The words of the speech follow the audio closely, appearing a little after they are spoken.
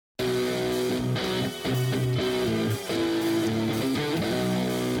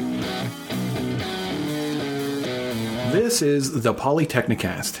This is the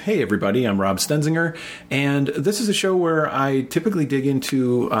Polytechnicast. Hey everybody, I'm Rob Stenzinger, and this is a show where I typically dig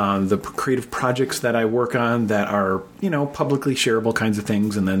into the creative projects that I work on that are, publicly shareable kinds of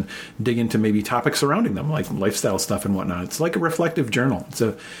things, and then dig into maybe topics surrounding them, like lifestyle stuff and whatnot. It's like a reflective journal. It's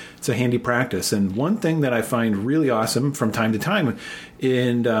a handy practice. And one thing that I find really awesome from time to time,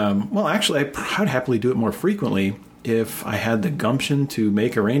 and actually I'd happily do it more frequently if I had the gumption to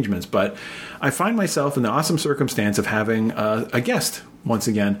make arrangements, but I find myself in the awesome circumstance of having a guest once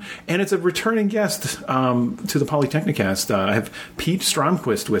again, and it's a returning guest to the Polytechnicast. I have Pete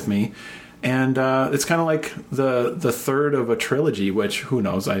Stromquist with me, and it's kind of like the third of a trilogy, which, who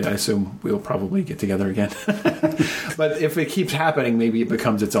knows, I assume we'll probably get together again. But if it keeps happening, maybe it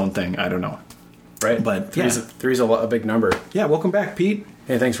becomes its own thing. I don't know. Right. But three's a big number. Yeah, welcome back, Pete.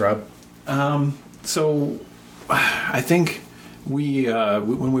 Hey, thanks, Rob. So I think we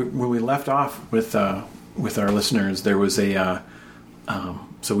when we left off with our listeners, there was a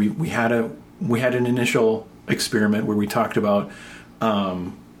so we had an initial experiment where we talked about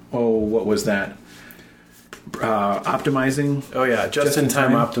what was that, optimizing? Oh yeah,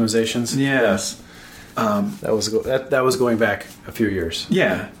 just-in-time optimizations. Yeah. Yes. That was going back a few years.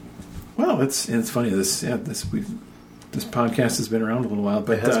 Yeah. Well, it's funny, this podcast has been around a little while,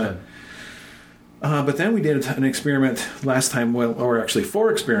 but it has been. But then we did an experiment last time, or actually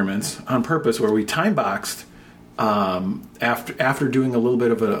 4 experiments on purpose, where we time boxed after doing a little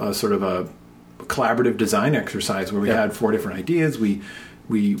bit of a sort of a collaborative design exercise where we had 4 different ideas. We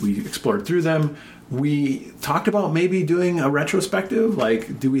explored through them. We talked about maybe doing a retrospective.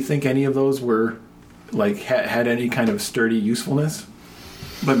 Like, do we think any of those were had any kind of sturdy usefulness?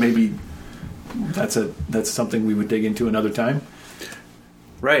 But maybe that's something we would dig into another time.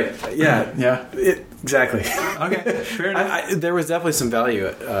 Right. Yeah. Yeah. Exactly. Okay. Fair enough. There was definitely some value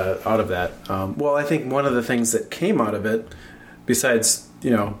out of that. I think one of the things that came out of it, besides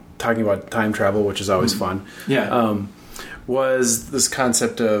talking about time travel, which is always fun, was this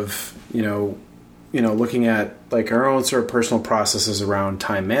concept of looking at like our own sort of personal processes around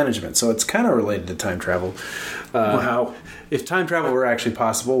time management. So it's kind of related to time travel. Wow. If time travel were actually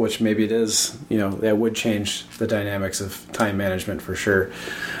possible, which maybe it is, that would change the dynamics of time management for sure.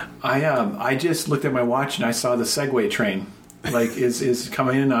 I just looked at my watch and I saw the Segway train is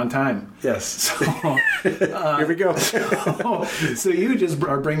coming in on time. Yes. So here we go. so you just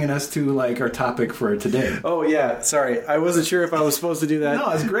are bringing us to our topic for today. Oh yeah, sorry, I wasn't sure if I was supposed to do that. No,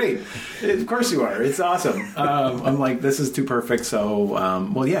 it's great. Of course you are. It's awesome. I'm like, this is too perfect. So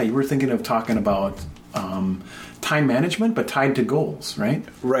you were thinking of talking about time management, but tied to goals, right?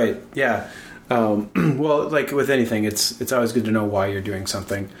 Right. Yeah. Like with anything, it's always good to know why you're doing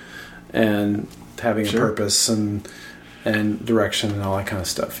something, and having a purpose and direction and all that kind of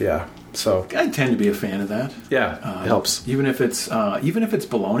stuff. Yeah. So I tend to be a fan of that. Yeah, it helps. Even if it's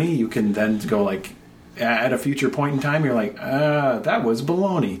baloney, you can then go at a future point in time, you're like, that was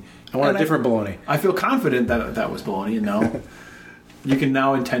baloney. I want a different baloney. I feel confident that was baloney, and now you can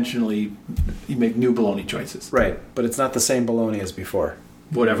intentionally make new baloney choices. Right, but it's not the same baloney as before.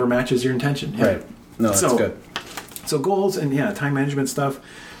 Whatever matches your intention. Yeah. Right. No, that's good. So goals and time management stuff.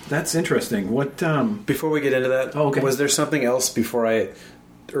 That's interesting. What before we get into that, was there something else before I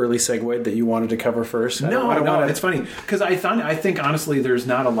early segued that you wanted to cover first? No. It's funny because I think honestly, there's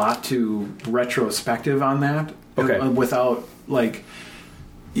not a lot to retrospective on that. Okay. Without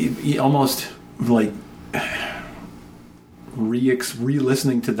almost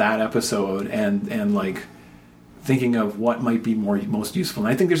re-listening to that episode and thinking of what might be most useful.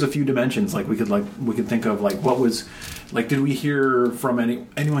 And I think there's a few dimensions we could think of what was did we hear from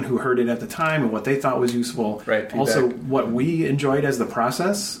anyone who heard it at the time and what they thought was useful. Right. Feedback. Also what we enjoyed as the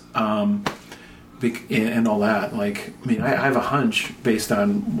process and all that. I have a hunch based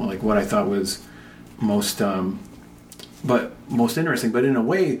on what I thought was most interesting, but in a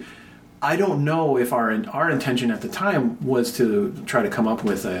way I don't know if our intention at the time was to try to come up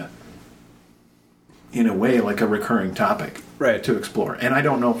with a recurring topic, right, to explore. And I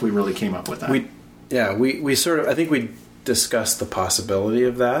don't know if we really came up with that. We sort of, I think we discussed the possibility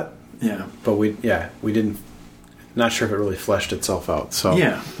of that. Yeah. But we didn't, not sure if it really fleshed itself out. So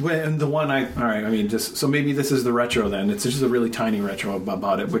yeah. And the one so maybe this is the retro then. It's just a really tiny retro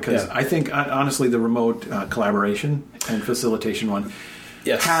about it because I think honestly the remote collaboration and facilitation one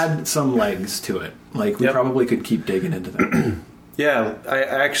had some legs to it. We probably could keep digging into that. Yeah, I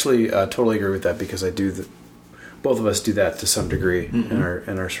actually totally agree with that because I do both of us do that to some degree in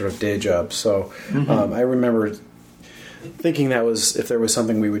our sort of day job. So I remember thinking that was, if there was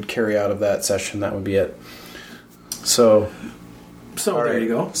something we would carry out of that session, that would be it. So there you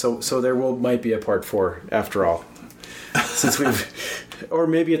go. So there might be a part 4 after all. since we've, or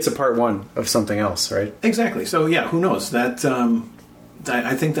maybe it's a part one of something else, right? Exactly. So yeah, who knows? That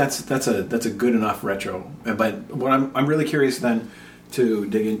I think that's a good enough retro. But what I'm really curious then to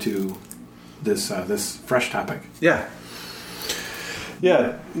dig into this fresh topic. Yeah.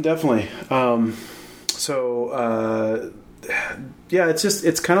 Yeah, definitely. Yeah,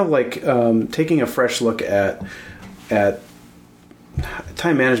 it's kind of like taking a fresh look at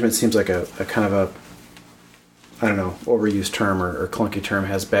time management. Seems like a kind of a, I don't know, overused term or clunky term,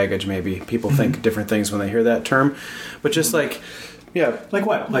 has baggage maybe. People think different things when they hear that term. But just like, yeah. Like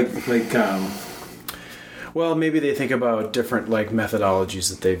what? Like well, maybe they think about different like methodologies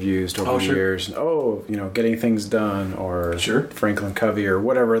that they've used over the years. And, getting things done, or Franklin Covey, or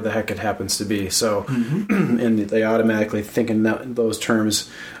whatever the heck it happens to be. So, and they automatically think in those terms.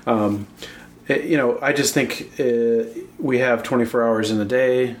 I just think we have 24 hours in a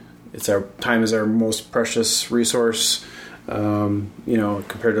day. Time is our most precious resource,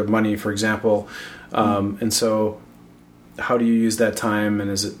 compared to money, for example. And so, how do you use that time,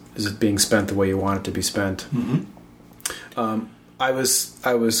 and is it being spent the way you want it to be spent? We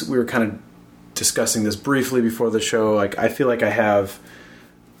were kind of discussing this briefly before the show. Like, I feel like I have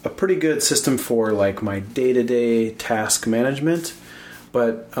a pretty good system for like my day-to-day task management,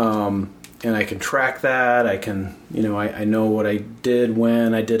 but and I can track that. I can, I know what I did,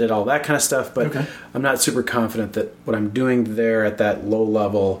 when I did it, all that kind of stuff. But I'm not super confident that what I'm doing there at that low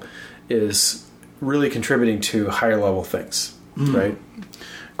level is really contributing to higher level things, right?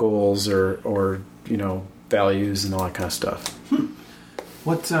 Goals or values and all that kind of stuff.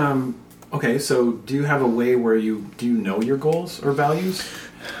 What? Okay, so do you have a way where do you know your goals or values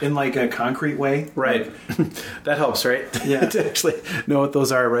in like a concrete way? Right. That helps, right? Yeah. To actually know what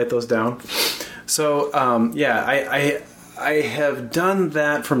those are, write those down. So, I have done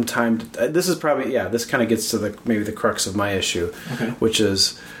that from time to. This is probably this kind of gets to maybe the crux of my issue, which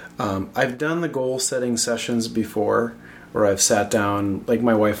is. I've done the goal setting sessions before, where I've sat down, like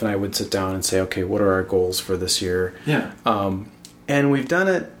my wife and I would sit down and say, okay, what are our goals for this year? Yeah. And we've done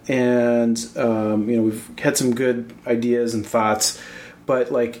it, and we've had some good ideas and thoughts,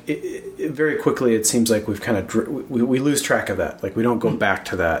 but like it very quickly, it seems like we've kind of we lose track of that. Like we don't go back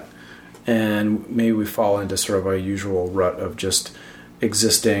to that, and maybe we fall into sort of our usual rut of just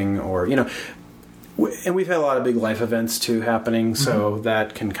existing, or and we've had a lot of big life events too happening, so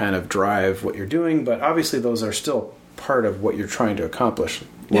that can kind of drive what you're doing. But obviously, those are still part of what you're trying to accomplish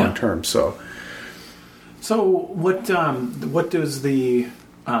long term. So what does the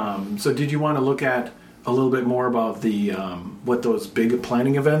so did you want to look at a little bit more about the what those big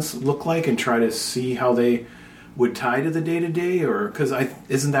planning events look like and try to see how they would tie to the day-to-day, or because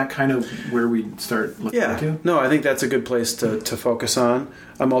isn't that kind of where we start looking into? No, I think that's a good place to focus on.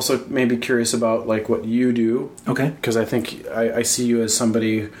 I'm also maybe curious about like what you do. Okay. Because I think I see you as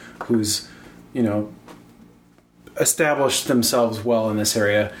somebody who's, established themselves well in this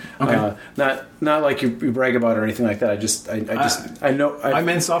area. Okay. Not like you brag about it or anything like that. I know I'm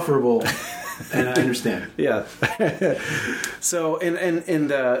insufferable. And I understand. Yeah. So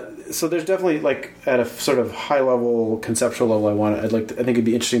so there's definitely like at a sort of high level conceptual level I think it'd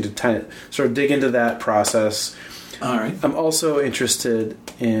be interesting to sort of dig into that process. All right. I'm also interested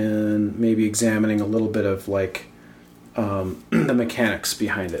in maybe examining a little bit of like the mechanics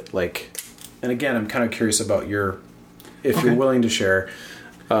behind it. Like, and again, I'm kind of curious about you're willing to share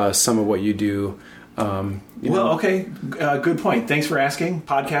some of what you do. Okay. Good point. Thanks for asking.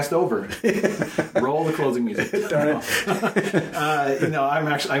 Podcast over. Roll the closing music. Darn it.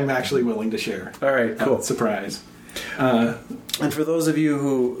 I'm actually willing to share. All right. Cool. Surprise. And for those of you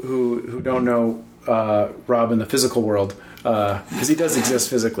who don't know Rob in the physical world, because he does exist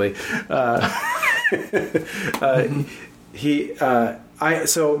physically,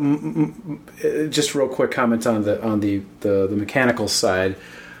 just real quick comment on the mechanical side.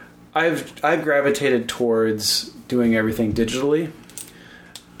 I've gravitated towards doing everything digitally,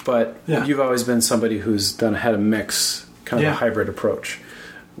 but you've always been somebody who's had a mix, kind of a hybrid approach,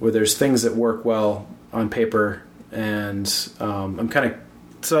 where there's things that work well on paper, and I'm kind of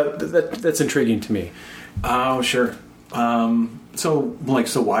that's intriguing to me. Oh, sure. So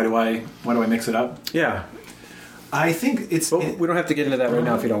why do I mix it up? Yeah. I think it's. Well, we don't have to get into that right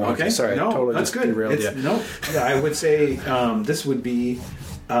now if you don't want to. Sorry, no, totally that's just good. derailed you. No, I would say this would be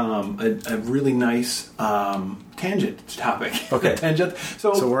a really nice tangent topic. Okay. Tangent.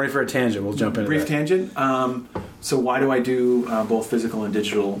 So we're ready for a tangent. We'll jump into brief that. Tangent. So why do I do both physical and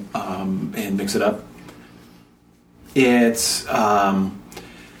digital and mix it up? It's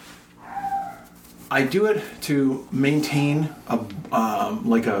I do it to maintain a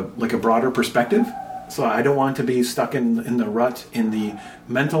broader perspective So I don't want to be stuck in the rut in the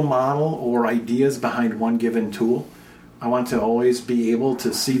mental model or ideas behind one given tool. I want to always be able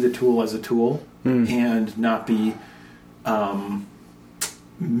to see the tool as a tool and not be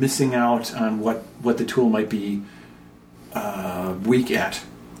missing out on what the tool might be weak at.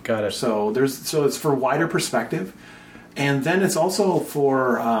 Got it. So it's for wider perspective, and then it's also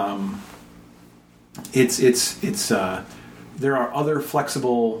for there are other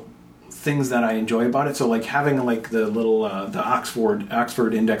flexible things that I enjoy about it. So like having like the little the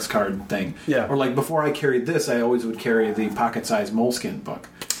Oxford index card thing. Yeah. Or like before I carried this, I always would carry the pocket size Moleskine book.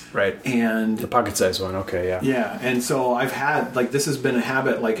 Right. And the pocket size one. Okay. Yeah. Yeah. And so I've had like this has been a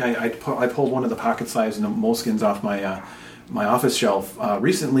habit. Like I pulled one of the pocket size Moleskines off my my office shelf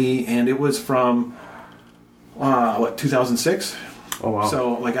recently, and it was from 2006. Oh wow.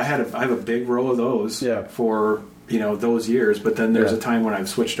 So like I have a big row of those Yeah. for those years, but then there's Yeah. a time when I've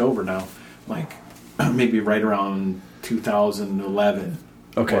switched over now, like maybe right around 2011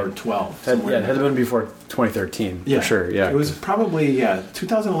 Okay. or 12. Had, somewhere yeah, in it had there. been before 2013 Yeah, for sure. Yeah. It was probably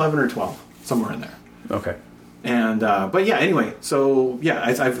 2011 or 12, somewhere in there. Okay. And but yeah, anyway, so yeah,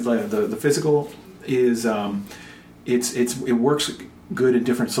 I've the physical is it works good in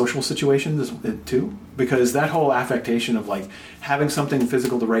different social situations too, because that whole affectation of like having something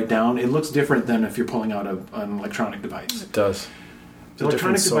physical to write down, it looks different than if you're pulling out an electronic device. It does. The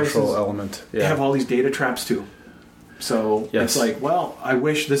Electronic electronic social devices element. They Yeah. have all these data traps too. So Yes. it's like, well, I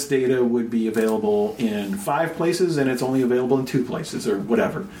wish this data would be available in 5 places and it's only available in 2 places or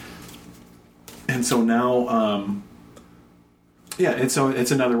whatever. And so now, and so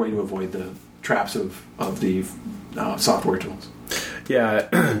it's another way to avoid the traps of the software tools. Yeah,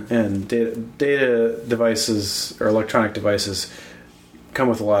 and data devices or electronic devices come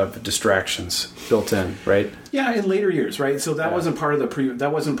with a lot of distractions built in, right? Yeah, in later years, right? So that wasn't part of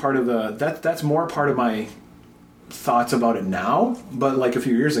that's more part of my thoughts about it now, but like a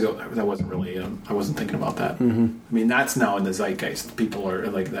few years ago, that wasn't really, I wasn't thinking about that. Mm-hmm. I mean, that's now in the zeitgeist. People are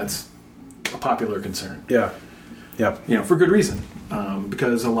like, that's a popular concern. Yeah. Yeah. For good reason,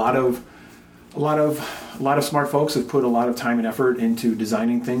 because a lot of smart folks have put a lot of time and effort into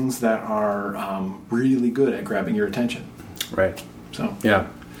designing things that are really good at grabbing your attention. Right. So yeah,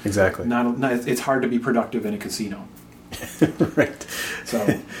 exactly. Not it's hard to be productive in a casino. Right.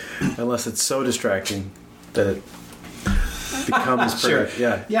 So unless it's so distracting that it becomes sure.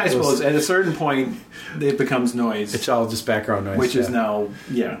 Yeah. Yeah, I suppose at a certain point it becomes noise. It's all just background noise, which is now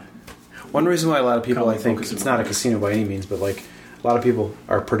One reason why a lot of people, I think, focus it's not a casino by any means, but like a lot of people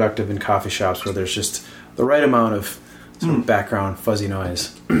are productive in coffee shops where there's just the right amount of sort of background fuzzy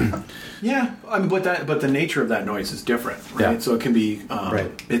noise. Yeah, but the nature of that noise is different, right? Yeah. So it can be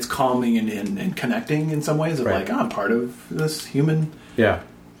right. It's calming and connecting in some ways of right. like, I'm part of this human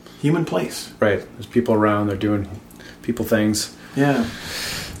place. Right. There's people around, they're doing people things. Yeah.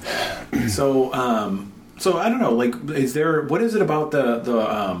 So I don't know, like what is it about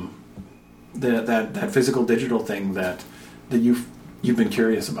that physical digital thing that you've been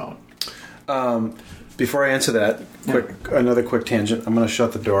curious about? Before I answer that, another quick tangent. I'm going to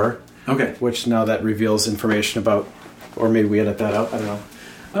shut the door. Okay. Which now that reveals information about, or maybe we edit that out. I don't know.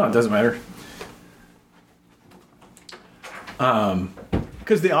 No, it doesn't matter.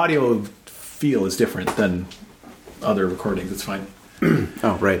 Because the audio feel is different than other recordings. It's fine.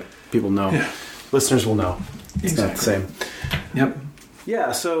 Oh, right. People know. Yeah. Listeners will know. It's exactly. not the same. Yep.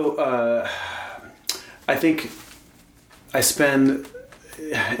 Yeah, so I think I spend...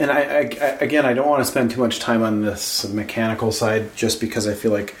 And I don't want to spend too much time on this mechanical side just because I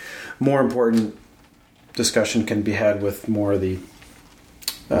feel like more important discussion can be had with more of the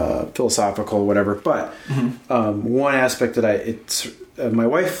philosophical whatever. But one aspect that my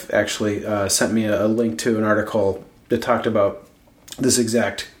wife actually sent me a link to an article that talked about this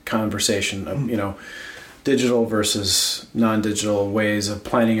exact conversation of, digital versus non-digital ways of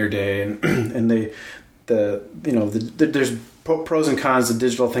planning your day. And there's pros and cons. The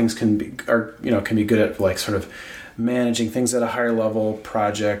digital things can be good at like sort of managing things at a higher level,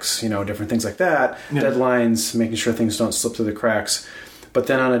 projects, different things like that, deadlines, making sure things don't slip through the cracks. But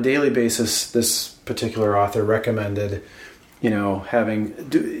then on a daily basis, this particular author recommended, having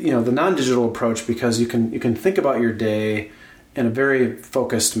the non-digital approach because you can think about your day in a very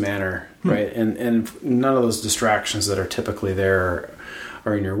focused manner, right? And none of those distractions that are typically there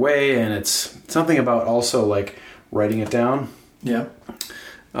are in your way. And it's something about also like writing it down. Yeah.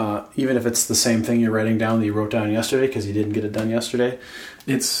 Even if it's the same thing you're writing down that you wrote down yesterday because you didn't get it done yesterday.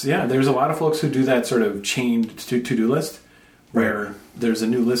 There's a lot of folks who do that sort of chained to-do list where there's a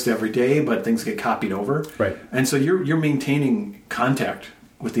new list every day, but things get copied over. Right. And so you're maintaining contact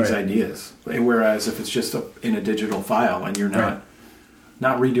with these ideas. Whereas if it's just in a digital file and you're not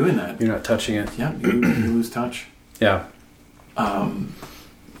redoing that, you're not touching it. Yeah, you lose touch. Yeah.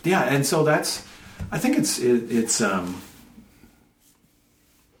 Yeah, and so I think it's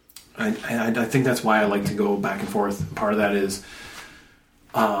I think that's why I like to go back and forth. Part of that is,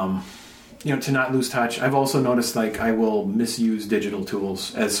 to not lose touch. I've also noticed like I will misuse digital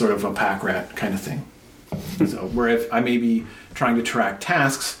tools as sort of a pack rat kind of thing. So where if I may be trying to track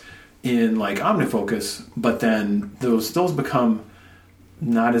tasks in like OmniFocus, but then those become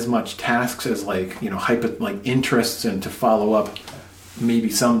not as much tasks as like interests and to follow up maybe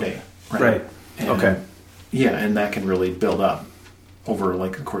someday. Right. And, okay. Yeah, and that can really build up over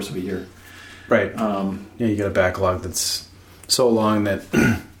like the course of a year. Right. You get a backlog that's so long that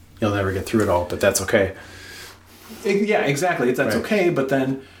you'll never get through it all, but that's okay. Yeah, exactly. That's okay, but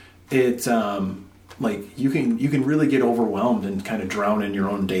then it's like you can really get overwhelmed and kind of drown in your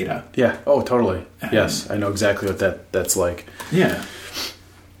own data. Yeah. Oh, totally. Yes, I know exactly what that's like. Yeah.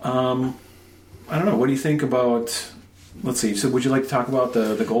 I don't know. What do you think about? Let's see. So, would you like to talk about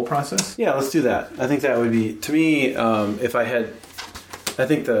the goal process? Yeah, let's do that. I think that would be, to me, if I had, I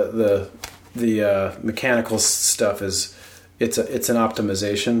think the mechanical stuff is it's an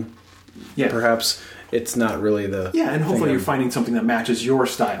optimization. Yeah. Perhaps it's not really the. Yeah, and hopefully you're finding something that matches your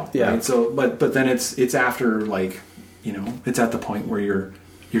style. Yeah. Right? So, but then it's after like it's at the point where you're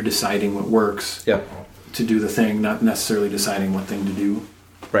deciding what works. Yep. To do the thing, not necessarily deciding what thing to do.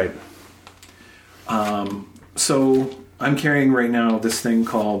 Right. So I'm carrying right now this thing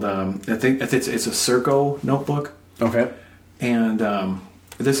called I think it's a Circo notebook. Okay. And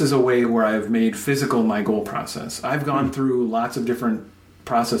this is a way where I've made physical my goal process. I've gone through lots of different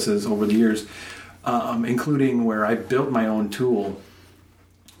processes over the years, including where I built my own tool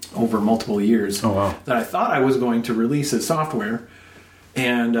over multiple years. Oh wow! That I thought I was going to release as software,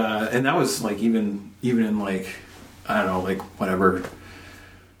 and that was like even in like I don't know, like whatever.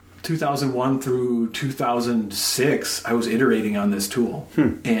 2001 through 2006, I was iterating on this tool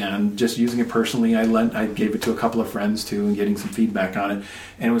and just using it personally. I gave it to a couple of friends too and getting some feedback on it.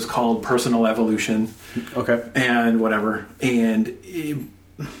 And it was called Personal Evolution. Okay. And whatever. And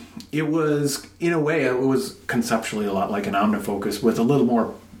it was, in a way, it was conceptually a lot like an OmniFocus with a little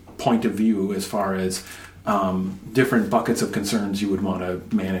more point of view as far as different buckets of concerns you would want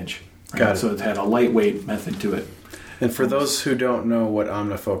to manage. Right? Got it. So it had a lightweight method to it. And for those who don't know what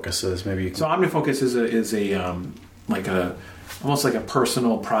OmniFocus is, maybe you can... So OmniFocus is a like a almost like a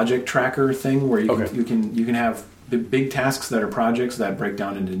personal project tracker thing where you can have big tasks that are projects that break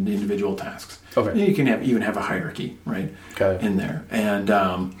down into individual tasks. Okay. And you can even have a hierarchy in there, and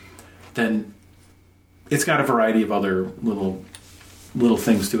then it's got a variety of other little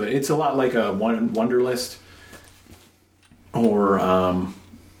things to it. It's a lot like a Wunderlist or.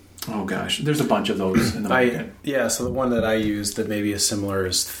 Oh gosh, there's a bunch of those in the market. So the one that I use that maybe is similar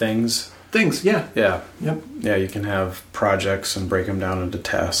is Things. Things, yeah. Yeah. Yep. Yeah, you can have projects and break them down into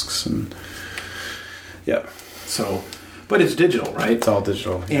tasks and yeah. So, but it's digital, right? It's all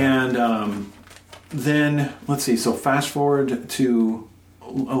digital. Yeah. And then let's see. So fast forward to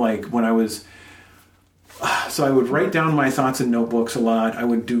like when I was. So I would write down my thoughts in notebooks a lot. I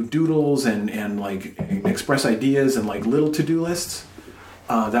would do doodles and like express ideas and like little to-do lists.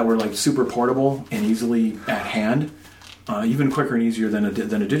 That were like super portable and easily at hand, even quicker and easier than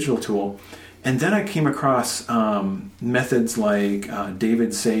a digital tool. And then I came across methods like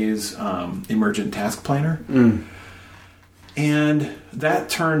David Say's Emergent Task Planner, and that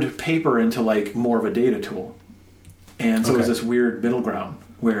turned paper into like more of a data tool. And so it was this weird middle ground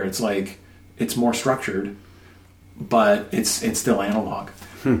where it's like it's more structured, but it's still analog.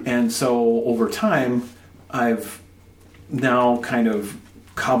 And so over time, I've now kind of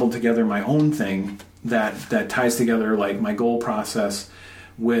cobbled together my own thing that ties together like my goal process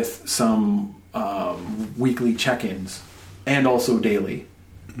with some weekly check-ins and also daily.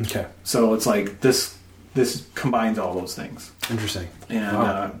 Okay. So it's like this combines all those things. Interesting.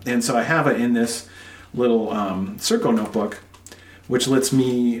 And and so I have it in this little Circo notebook, which lets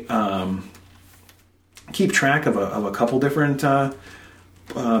me keep track of a couple different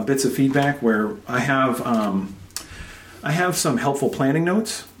bits of feedback where I have some helpful planning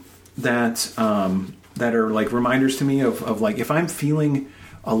notes that are like reminders to me of like if I'm feeling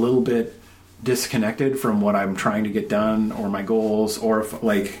a little bit disconnected from what I'm trying to get done or my goals, or if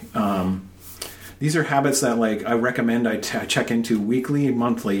like these are habits that like I recommend I check into weekly,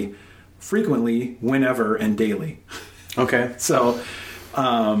 monthly, frequently, whenever, and daily. Okay. So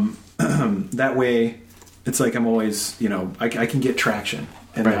that way it's like I'm always I can get traction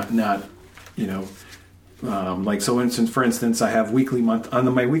and not Like, so for instance, I have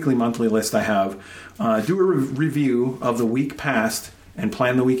my weekly monthly list. I have do a review of the week past and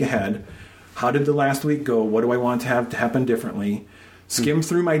plan the week ahead. How did the last week go? What do I want to have to happen differently? Skim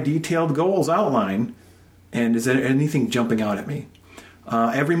through my detailed goals outline, and is there anything jumping out at me?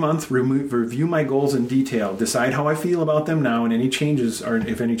 Every month, review my goals in detail, decide how I feel about them now, and if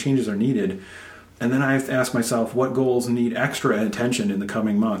any changes are needed. And then I have to ask myself, what goals need extra attention in the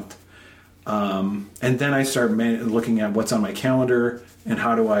coming month? And then I start looking at what's on my calendar and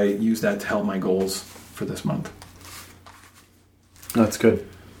how do I use that to help my goals for this month. That's good.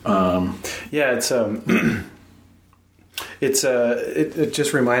 It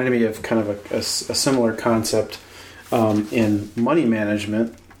just reminded me of kind of a similar concept in money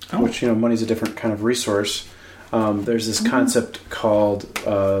management, which, money's a different kind of resource. There's this concept called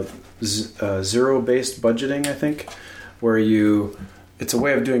zero-based budgeting, I think, where it's a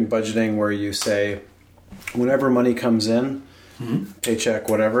way of doing budgeting where you say, whenever money comes in, paycheck,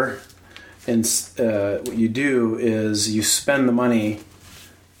 whatever, and what you do is you spend the money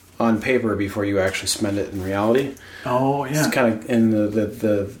on paper before you actually spend it in reality. Oh, yeah. It's kind of in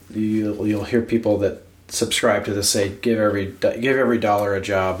you'll hear people that subscribe to this say, give every dollar a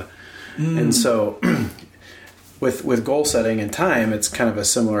job. And so with goal setting and time, it's kind of a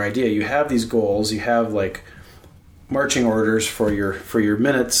similar idea. You have these goals, you have like marching orders for your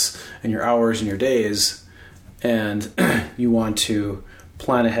minutes and your hours and your days, and you want to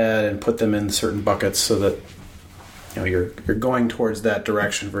plan ahead and put them in certain buckets so that you're going towards that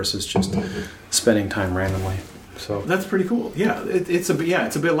direction versus just spending time randomly. So that's pretty cool. Yeah, it's a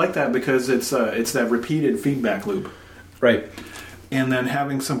bit like that because it's that repeated feedback loop, right? And then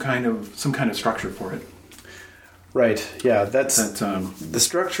having some kind of structure for it. Right. Yeah, that's the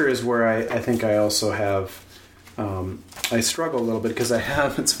structure is where I think I also have. I struggle a little bit because I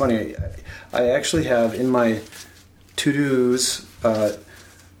have. It's funny. I actually have in my to-dos.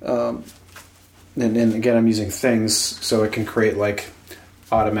 And again, I'm using things so it can create like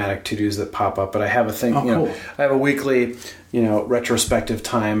automatic to-dos that pop up. But I have a thing, cool. I have a weekly, retrospective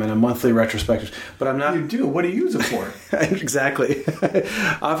time and a monthly retrospective. But I'm not. You do. What do you use it for? Exactly.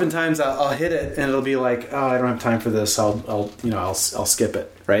 Oftentimes I'll hit it and it'll be like, oh, I don't have time for this. I'll skip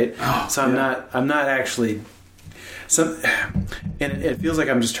it. Right. Oh, so I'm not actually. And it feels like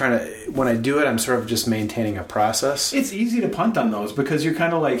I'm just trying to. When I do it, I'm sort of just maintaining a process. It's easy to punt on those because you're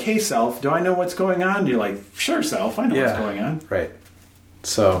kind of like, "Hey, self, do I know what's going on?" And you're like, "Sure, self, I know what's going on." Right.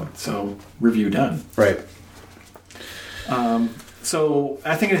 So review done. Right. So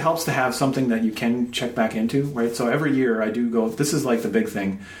I think it helps to have something that you can check back into. Right. So every year I do go. This is like the big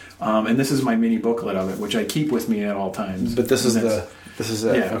thing, and this is my mini booklet of it, which I keep with me at all times. But this is it.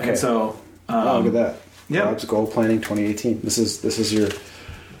 Yeah. Okay. And so look at that. Yeah. Rob's Goal Planning 2018. This is your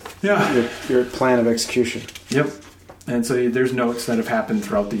plan of execution. Yep. And so there's notes that have happened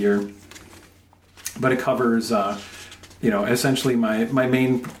throughout the year, but it covers, essentially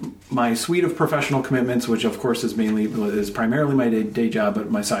my suite of professional commitments, which of course is primarily my day job, but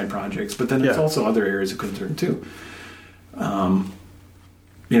my side projects. But then it's also other areas of concern too.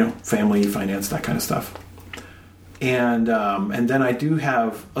 Family, finance, that kind of stuff. And then I do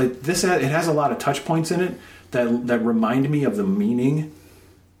have like this. It has a lot of touch points in it that remind me of the meaning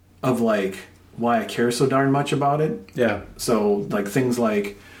of like why I care so darn much about it. Yeah. So like things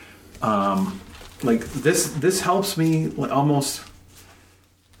like this helps me almost.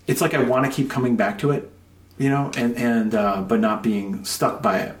 It's like I want to keep coming back to it, and but not being stuck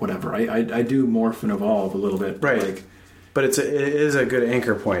by it. Whatever. I do morph and evolve a little bit. Right. But it is a good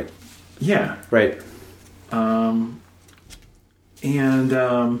anchor point. Yeah. Right. And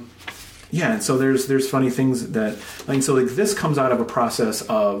so there's funny things that this comes out of a process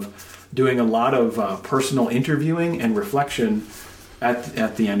of doing a lot of personal interviewing and reflection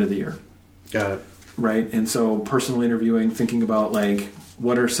at the end of the year. Got it. Right. And so personal interviewing, thinking about like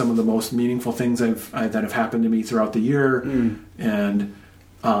what are some of the most meaningful things that have happened to me throughout the year, and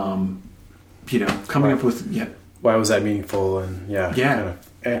coming up with why was that meaningful, and kind of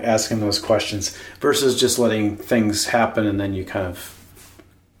asking those questions versus just letting things happen and then you kind of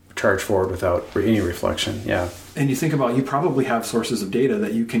charge forward without any reflection. Yeah. And you think about, you probably have sources of data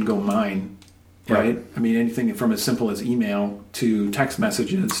that you can go mine, right? I mean, anything from as simple as email to text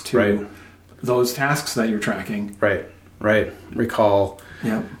messages to those tasks that you're tracking. Right. Recall.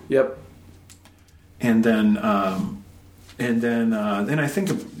 Yep. And then I think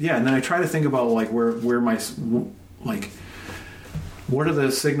and then I try to think about like where my like what are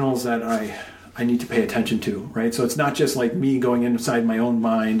the signals that I need to pay attention to, right? So it's not just like me going inside my own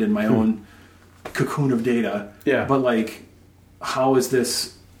mind and my own cocoon of data, but like how is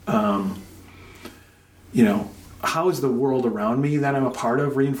this how is the world around me that I'm a part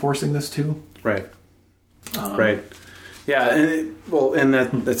of reinforcing this to? Right. Right. Yeah. And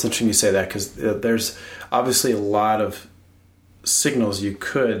that's interesting you say that, because there's obviously a lot of signals you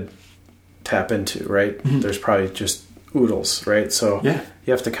could tap into, right? Mm-hmm. There's probably just oodles, right? So you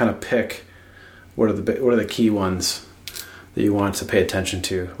have to kind of pick what are the key ones that you want to pay attention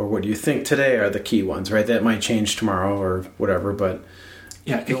to, or what do you think today are the key ones, right? That might change tomorrow or whatever, but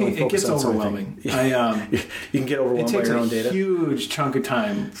it gets overwhelming. You can get overwhelmed by your own data. It takes a huge chunk of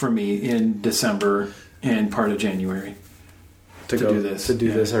time for me in December and part of January to do this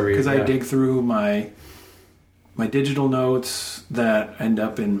every year. Because I dig through my digital notes that end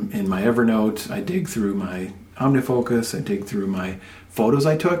up in my Evernote. I dig through my OmniFocus. I dig through my photos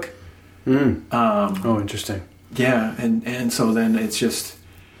I took. Interesting. Yeah, and so then it's just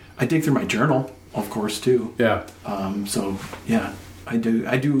I dig through my journal, of course, too. Yeah. I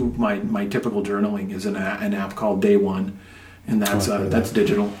do my typical journaling is an app called Day One, and that's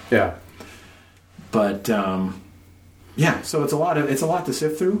digital. Yeah. But so it's a lot to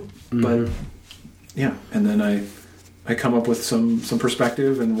sift through. Mm-hmm. But and then I come up with some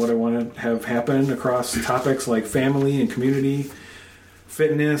perspective and what I want to have happen across topics like family and community,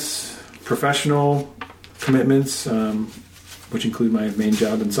 fitness, professional commitments, which include my main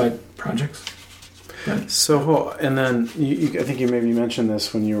job and side projects. But, so, and then I think you maybe mentioned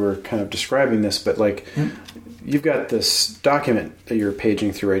this when you were kind of describing this, but you've got this document that you're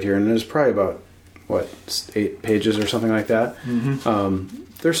paging through right here, and there's probably about 8 pages or something like that. Mm-hmm.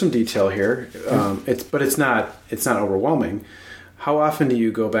 There's some detail here, it's not overwhelming. How often do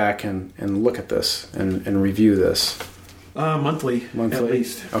you go back and look at this and review this? Monthly, at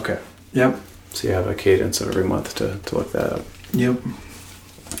least. Okay. Yep. So you have a cadence of every month to look that up. Yep.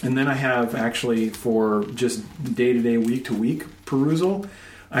 And then I have actually for just day-to-day, week-to-week perusal,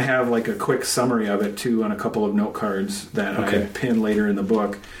 I have like a quick summary of it too on a couple of note cards that I pin later in the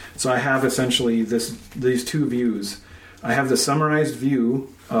book. So I have essentially these two views. I have the summarized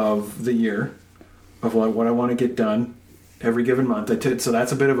view of the year of what I want to get done every given month. So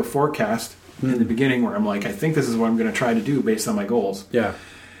that's a bit of a forecast in the beginning where I'm like, I think this is what I'm going to try to do based on my goals. Yeah.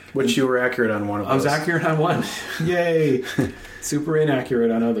 Which you were accurate on one of those. I was accurate on one. Yay. Super inaccurate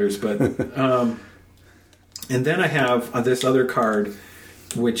on others. But and then I have this other card,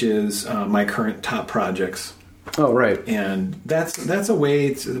 which is my current top projects. Oh, right. And that's a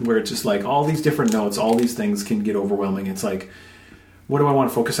way where it's just like all these different notes, all these things can get overwhelming. It's like, what do I want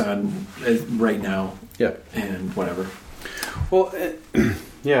to focus on right now? Yeah. And whatever. Well,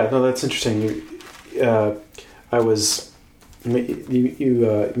 that's interesting. You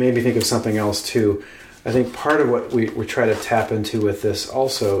made me think of something else too. I think part of what we try to tap into with this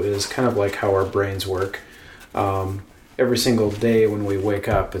also is kind of like how our brains work. Every single day when we wake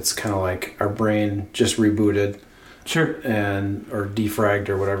up, it's kind of like our brain just rebooted, sure, or defragged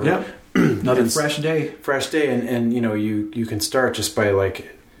or whatever. Yeah, another fresh day, and you can start just by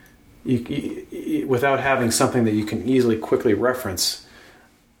you without having something that you can easily quickly reference.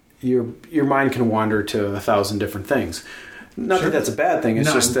 Your mind can wander to 1,000 different things. Not that that's a bad thing.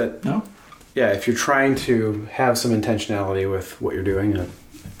 It's just that, if you're trying to have some intentionality with what you're doing,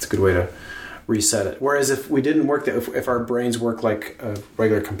 it's a good way to reset it. Whereas if we didn't work that, if our brains work like a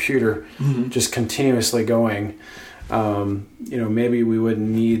regular computer, just continuously going, maybe we wouldn't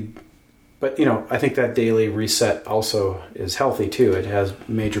need. But I think that daily reset also is healthy too. It has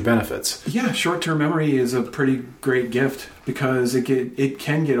major benefits. Yeah, short-term memory is a pretty great gift because it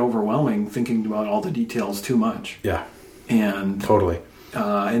can get overwhelming thinking about all the details too much. Yeah, and totally.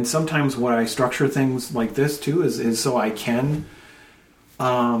 And sometimes what I structure things like this too is so I can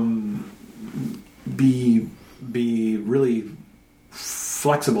be really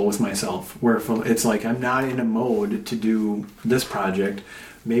flexible with myself. Where it's like I'm not in a mode to do this project.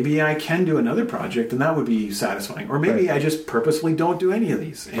 Maybe I can do another project, and that would be satisfying. Or maybe I just purposely don't do any of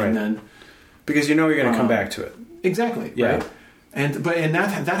these, and then because you're going to come back to it. Exactly. Yeah. Right? And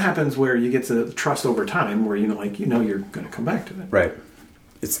that happens where you get to trust over time, where you're going to come back to it. Right.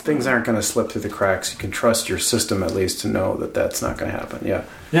 Things aren't going to slip through the cracks. You can trust your system at least to know that that's not going to happen. Yeah.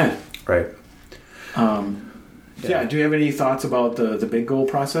 Yeah. Right. Yeah. Do you have any thoughts about the big goal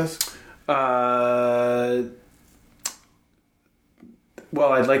process?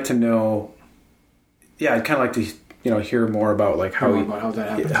 Well, I'd like to know. Yeah, I'd kind of like to hear more about how that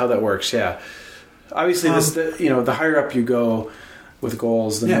happens. How that works. Yeah. Obviously, the higher up you go with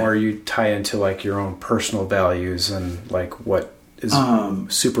goals, the more you tie into your own personal values and what is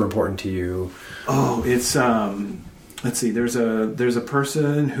super important to you. Oh, it's let's see. There's a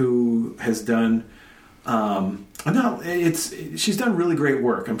person who has done She's done really great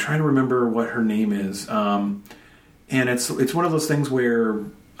work. I'm trying to remember what her name is. And it's one of those things where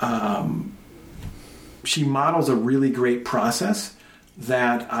she models a really great process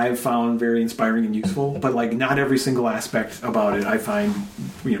that I've found very inspiring and useful, but like not every single aspect about it I find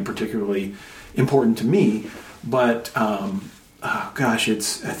particularly important to me. But I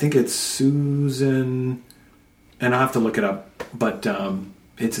think it's Susan, and I'll have to look it up, but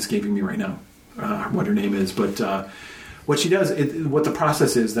it's escaping me right now what her name is. But what she does, what the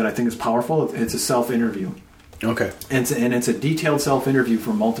process is that I think is powerful, it's a self-interview. Okay. And it's a detailed self-interview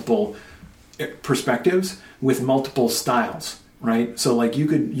from multiple perspectives with multiple styles, right? So like you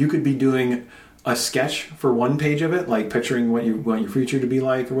could be doing a sketch for one page of it, like picturing what you want your future to be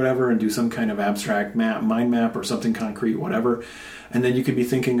like or whatever, and do some kind of abstract mind map or something concrete, whatever. And then you could be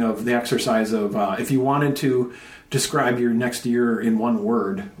thinking of the exercise of if you wanted to describe your next year in one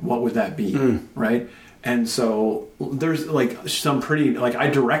word, what would that be, right? And so there's like some pretty, like I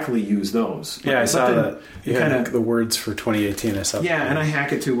directly use those. Yeah, I saw that. You kind had the words for 2018. I saw that. Yeah, and I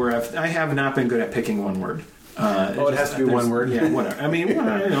hack it to where I have not been good at picking one word. It has to be one word. Yeah, whatever. I mean,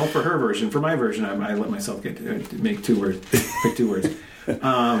 for her version, for my version, I let myself make 2 words, pick 2 words,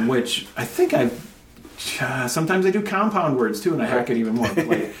 which I think sometimes I do compound words too, and I hack it even more.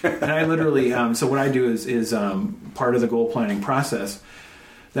 And I literally, so what I do is part of the goal planning process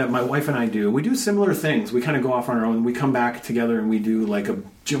that my wife and I do. We do similar things. We kind of go off on our own. We come back together and we do like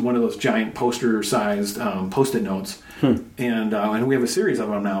one of those giant poster-sized Post-it notes, and we have a series of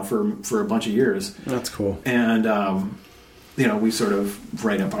them now for a bunch of years. That's cool. And we sort of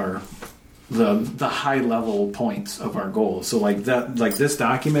write up the high-level points of our goals. So like this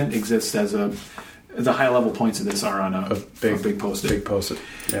document exists as the high-level points of this are on a big Post-it. Big Post-it.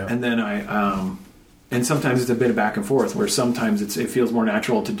 Yeah. And then and sometimes it's a bit of back and forth, where sometimes it feels more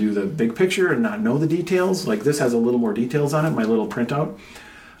natural to do the big picture and not know the details. Like this has a little more details on it, my little printout.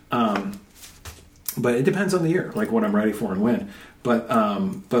 But it depends on the year, like what I'm ready for and when. But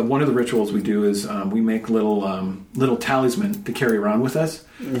one of the rituals we do is we make little talisman to carry around with us.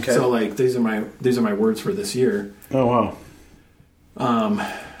 Okay. So like these are my words for this year. Oh wow.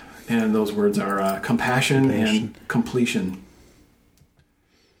 And those words are compassion and completion.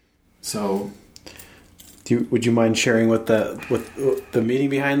 So. Would you mind sharing what the meaning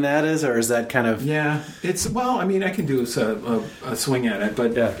behind that is, or is that kind of? Yeah, I can do a swing at it,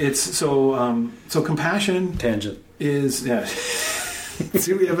 but yeah. It's so compassion tangent is yeah.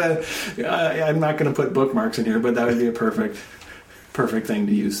 See, we have I'm not going to put bookmarks in here, but that would be a perfect thing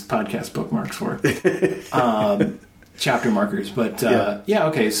to use podcast bookmarks for. Chapter markers, but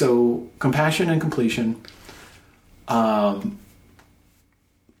okay. So compassion and completion.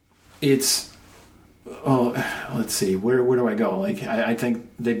 Let's see. Where do I go? Like, I think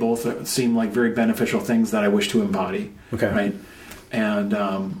they both seem like very beneficial things that I wish to embody. Okay. Right. And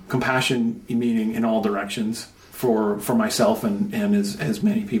compassion, meaning in all directions for myself and as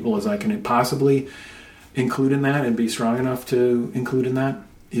many people as I can possibly include in that, and be strong enough to include in that,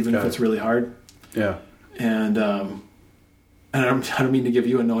 even if it's really hard. Yeah. And I don't mean to give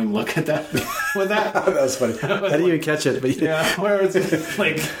you a knowing look at that. With that, that was funny. I didn't even catch it, but yeah. Where it's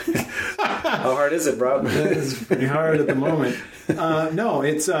like, how hard is it, Rob? It's pretty hard at the moment. No,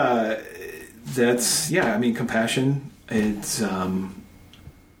 it's I mean, compassion. It's I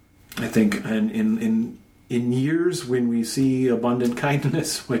think in years when we see abundant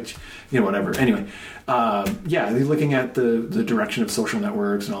kindness, which whatever. Anyway, looking at the direction of social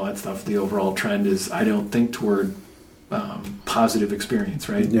networks and all that stuff, the overall trend is, I don't think, toward positive experience,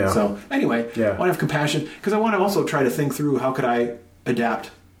 right? Yeah. So anyway, I want to have compassion because I want to also try to think through how could I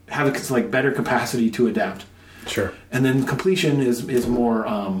adapt, have better capacity to adapt. Sure. And then completion is more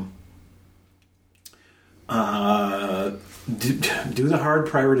do the hard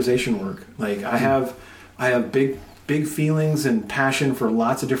prioritization work. Like I have big feelings and passion for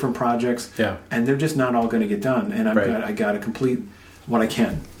lots of different projects. Yeah. And they're just not all going to get done. And I got to complete what I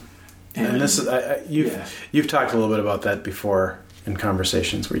can. And this is you've talked a little bit about that before in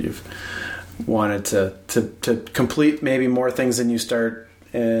conversations where you've wanted to complete maybe more things than you start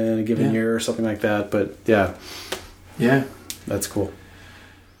in a given year or something like that. But yeah, that's cool.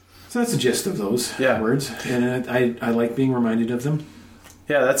 So that's the gist of those words, and I like being reminded of them.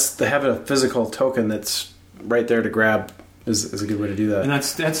 Yeah, that's having a physical token that's right there to grab is a good way to do that. And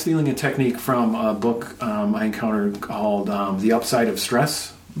that's stealing a technique from a book I encountered called "The Upside of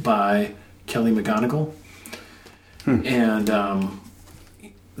Stress" by Kelly McGonigal, and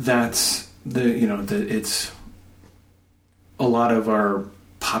that's it's a lot of our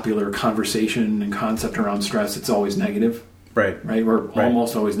popular conversation and concept around stress. It's always negative, right? We're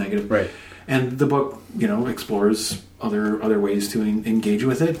almost always negative, right? And the book, explores other ways to engage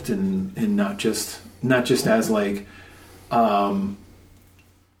with it, and not just as like,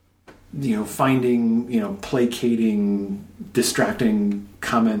 finding, placating, distracting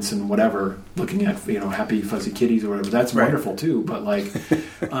comments and whatever, looking at, happy fuzzy kitties or whatever. That's wonderful too. But like,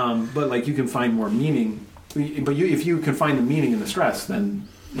 you can find more meaning. But if you can find the meaning in the stress, then,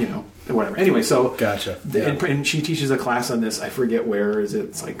 whatever. Anyway, so gotcha. And she teaches a class on this. I forget where is it.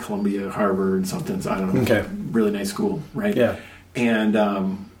 It's like Columbia, Harvard, something. I don't know. Okay. Really nice school, right? Yeah. And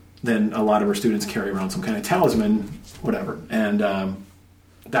then a lot of her students carry around some kind of talisman, whatever. And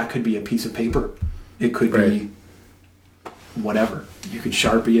that could be a piece of paper. It could be whatever. You could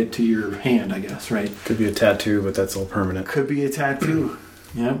Sharpie it to your hand, I guess, right? Could be a tattoo, but that's all permanent. Could be a tattoo.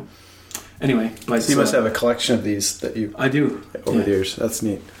 Yeah. Anyway, but so you must have a collection of these that you. I do over the years. That's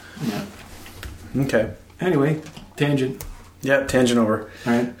neat. Yeah. Okay. Anyway, tangent. Yeah, tangent over.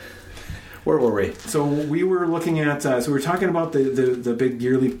 All right. Where were we? So we were looking at. So we were talking about the big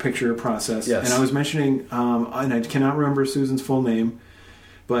yearly picture process. Yes. And I was mentioning, and I cannot remember Susan's full name,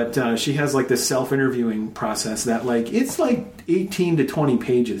 but she has like this self-interviewing process that it's like 18 to 20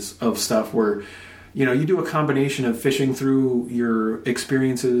 pages of stuff where. You do a combination of fishing through your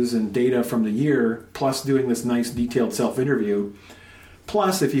experiences and data from the year, plus doing this nice detailed self-interview.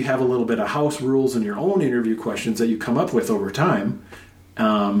 Plus, if you have a little bit of house rules and your own interview questions that you come up with over time.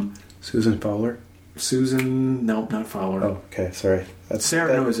 Susan Fowler? Susan, no, not Fowler. Oh, okay, sorry. That's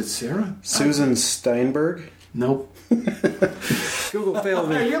Sarah. No, is it Sarah? Susan Steinberg? Nope. Google failed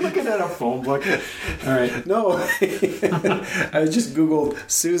me. You're looking at a phone book. All right. No. I just Googled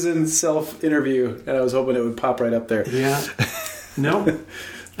Susan self-interview, and I was hoping it would pop right up there. Yeah. No.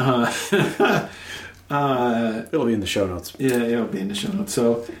 It'll be in the show notes. Yeah, it'll be in the show notes.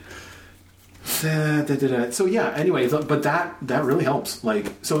 So yeah, anyway, but that really helps.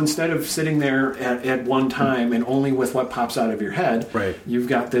 So instead of sitting there at one time and only with what pops out of your head, right, you've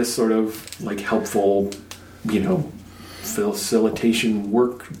got this sort of helpful, facilitation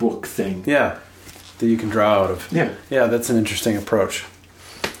workbook thing. Yeah, that you can draw out of. Yeah. Yeah, that's an interesting approach.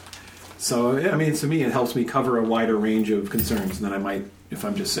 So, I mean, to me, it helps me cover a wider range of concerns than I might if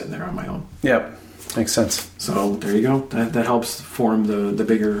I'm just sitting there on my own. Yep, makes sense. So, there you go. That helps form the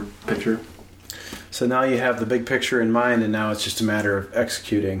bigger picture. So now you have the big picture in mind, and now it's just a matter of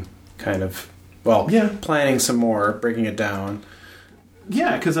executing, planning some more, breaking it down.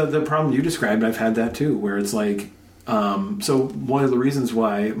 Yeah, because the problem you described, I've had that too, where it's so one of the reasons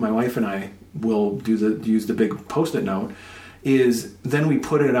why my wife and I will use the big Post-it note is then we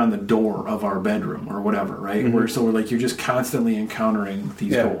put it on the door of our bedroom or whatever, right? Mm-hmm. We're you're just constantly encountering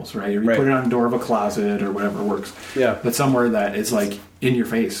these goals, right? Or you put it on the door of a closet or whatever works. Yeah. But somewhere that it's in your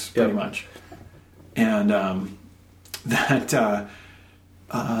face, pretty much. And that's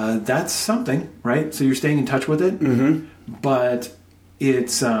something, right? So you're staying in touch with it, but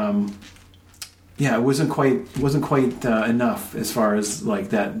it's it wasn't quite enough as far as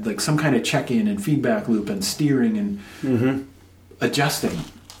that some kind of check-in and feedback loop and steering and adjusting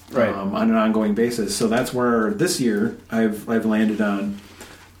on an ongoing basis. So that's where this year I've landed on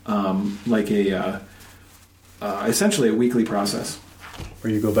essentially a weekly process.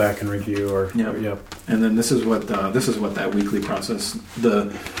 Where you go back and review, and then this is what that weekly process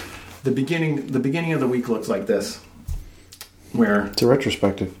the beginning of the week looks like this, where it's a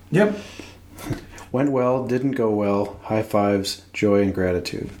retrospective. Yep. Went well, didn't go well. High fives, joy and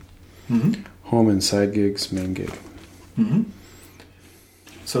gratitude. Mm-hmm. Home and side gigs, main gig. Mm-hmm.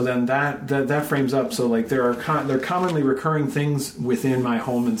 So then that frames up. So there are commonly recurring things within my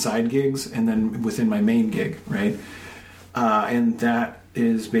home and side gigs, and then within my main gig, right? And that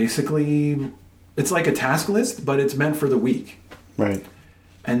is basically, it's like a task list, but it's meant for the week. Right.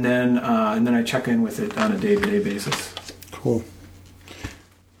 And then I check in with it on a day-to-day basis. Cool.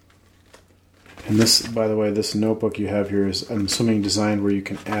 And this, by the way, this notebook you have here is, I'm assuming, designed where you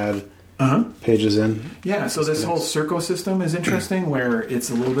can add pages in. Yeah, so this whole Circo system is interesting, where it's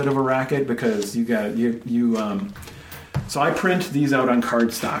a little bit of a racket because so I print these out on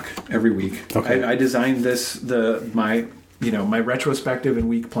cardstock every week. Okay. I designed my retrospective and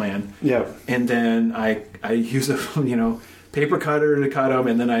week plan. Yeah. And then I use a paper cutter to cut them,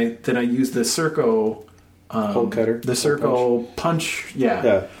 and then I use the Circo hole cutter, the Circo punch.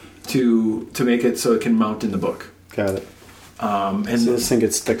 Yeah. To make it so it can mount in the book. Got it. And so this thing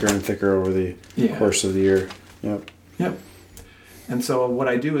gets thicker and thicker over the course of the year. Yep. And so what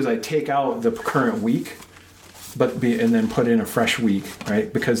I do is I take out the current week, and then put in a fresh week,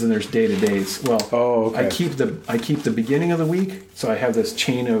 right? Because then there's day-to-days. Well, okay. I keep the beginning of the week, so I have this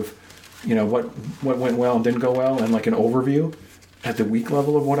chain of, what went well and didn't go well, and an overview. at the week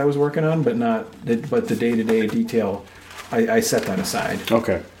level of what I was working on, but the day-to-day detail, I set that aside.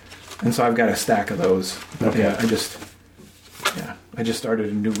 Okay. And so I've got a stack of those. But Okay. I just started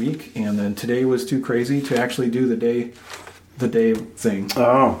a new week, and then today was too crazy to actually do the day thing.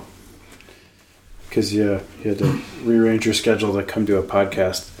 Oh. Because you had to rearrange your schedule to come to a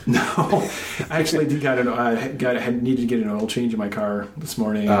podcast. No, I actually needed to get an oil change in my car this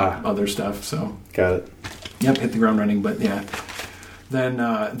morning and other stuff. So Got it. yep, hit the ground running. But yeah, then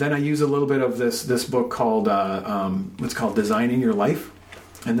I use a little bit of this book called what's called Designing Your Life,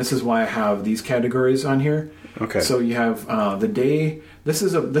 and this is why I have these categories on here. Okay. So you have the day. This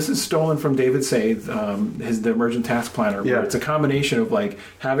is stolen from David Say, the Emergent Task Planner. Where it's a combination of like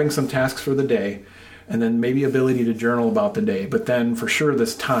having some tasks for the day, and then maybe ability to journal about the day, but then for sure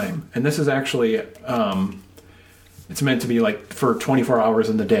this time. And this is actually it's meant to be like for 24 hours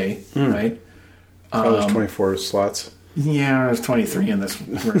in the day, right? There's 24 slots. Yeah, there's 23 in this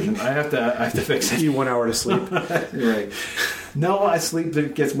version. I have to fix it. You 1 hour to sleep. Right. No, I sleep.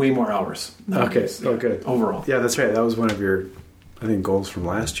 It gets way more hours. Okay. Oh, good. Overall. Yeah, that's right. That was one of your, I think, goals from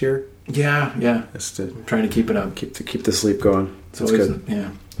last year. Yeah. Is to I'm trying to keep it up. keep the sleep going. That's good.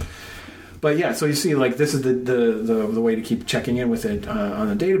 Yeah. But yeah, so you see, like this is the way to keep checking in with it on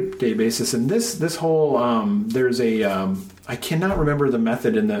a day-to-day basis. And this whole there's a I cannot remember the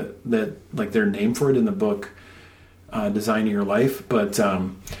method in that like their name for it in the book, Designing Your Life, but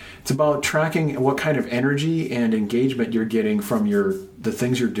it's about tracking what kind of energy and engagement you're getting from the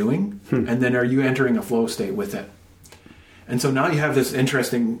things you're doing, and then are you entering a flow state with it. And so now you have this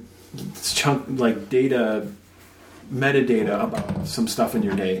interesting chunk like metadata about some stuff in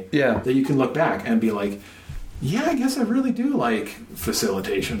your day that you can look back and be like, yeah, I guess I really do like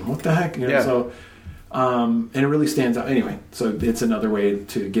facilitation. What the heck? So and it really stands out anyway. So it's another way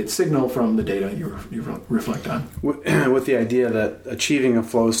to get signal from the data you reflect on, with the idea that achieving a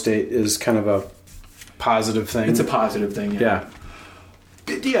flow state is kind of a positive thing. It's a positive thing. Yeah,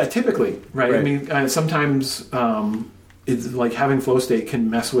 typically, right? I mean, sometimes it's like having flow state can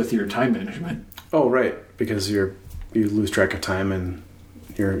mess with your time management. Oh, right, because you lose track of time and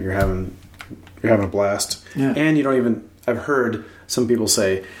you're having a blast. Yeah. And you don't even. I've heard some people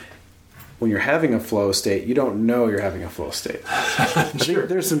say when you're having a flow state, you don't know you're having a flow state. Sure.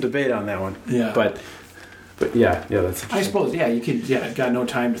 There's some debate on that one. Yeah. But yeah, that's. I suppose you could got no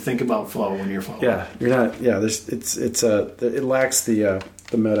time to think about flow when you're flowing. Yeah, you're not. Yeah, it lacks the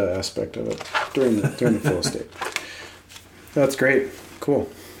meta aspect of it during the flow state. That's great. Cool.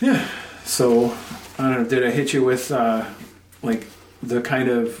 Yeah. So I don't know. Did I hit you with like the kind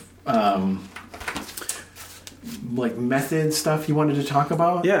of like method stuff you wanted to talk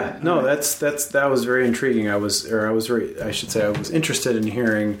about? Yeah. No, that was very intriguing. I was interested in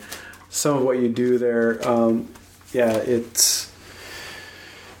hearing some of what you do there. It's.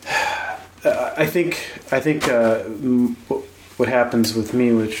 I think what happens with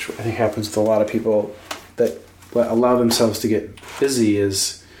me, which I think happens with a lot of people that allow themselves to get busy,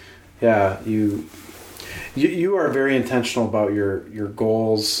 is you are very intentional about your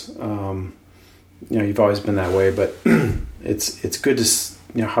goals. You've always been that way, but it's good to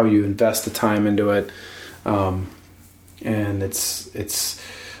how you invest the time into it. And it's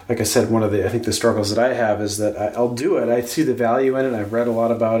like I said, I think the struggles that I have is that I'll do it. I see the value in it. I've read a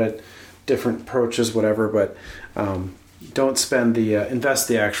lot about it, different approaches, whatever, but don't invest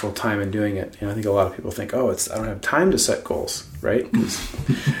the actual time in doing it. I think a lot of people think, I don't have time to set goals, right?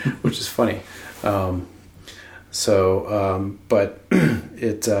 Which is funny. But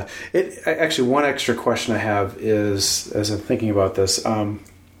it actually, one extra question I have is, as I'm thinking about this,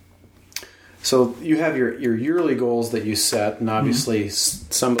 so you have your yearly goals that you set, and obviously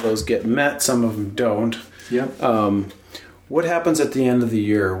some of those get met, some of them don't. Yep. What happens at the end of the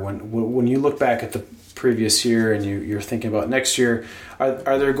year when you look back at the previous year and you're thinking about next year?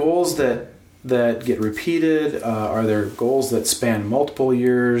 Are there goals that get repeated? Are there goals that span multiple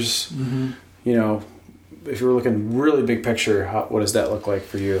years? Mm-hmm. If you're looking really big picture, what does that look like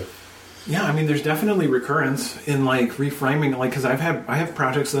for you? Yeah, I mean, there's definitely recurrence in like reframing, like because I have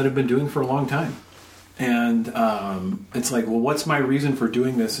projects that I've been doing for a long time, and it's like, well, what's my reason for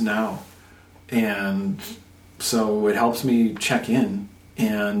doing this now? And so it helps me check in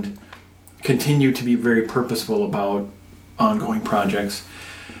and continue to be very purposeful about ongoing projects.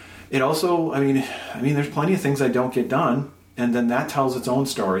 It also, I mean, there's plenty of things I don't get done, and then that tells its own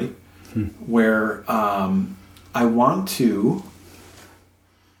story. Where I want to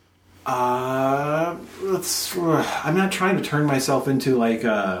I'm not trying to turn myself into like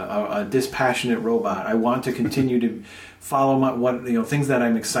a dispassionate robot. I want to continue to follow things that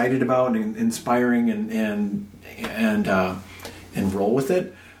I'm excited about and inspiring and and roll with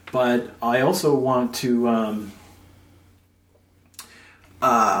it. But I also want to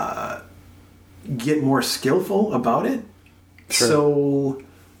get more skillful about it. Sure.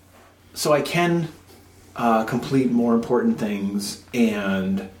 So I can complete more important things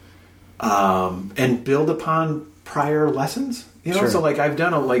and build upon prior lessons. You know, Sure. so like I've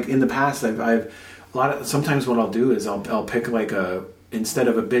done like in the past, I've a lot of, sometimes what I'll do is I'll pick like instead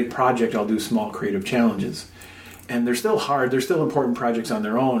of a big project, I'll do small creative challenges. And they're still hard. They're still important projects on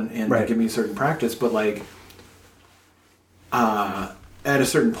their own, and Right. they give me a certain practice. But like, at a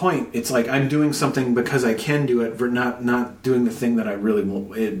certain point, it's like I'm doing something because I can do it, but not doing the thing that I really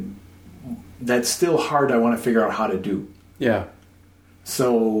want. That's still hard. I want to figure out how to do. Yeah.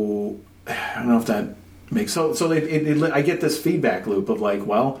 So I don't know if that makes so. I get this feedback loop of like,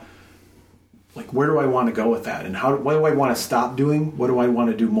 well, like where do I want to go with that, and what do I want to stop doing? What do I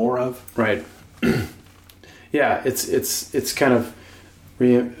want to do more of? Right. Yeah, it's kind of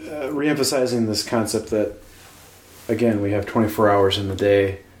re-emphasizing this concept that, again, we have 24 hours in the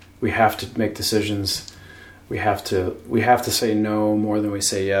day. We have to make decisions. We have to say no more than we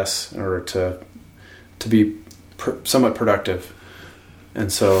say yes in order to be somewhat productive. And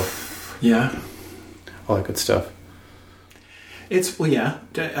so, Yeah, all that good stuff. it's well, yeah.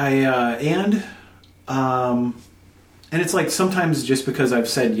 And it's like sometimes just because I've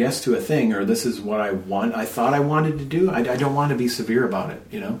said yes to a thing or this is what I thought I wanted to do, I don't want to be severe about it,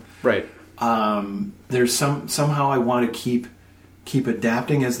 you know? Right. There's somehow I want to keep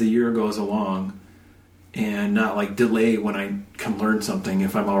adapting as the year goes along and not like delay when I can learn something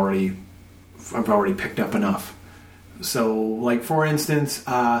if I've already picked up enough. So like, for instance,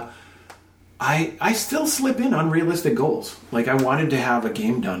 I still slip in unrealistic goals. Like I wanted to have a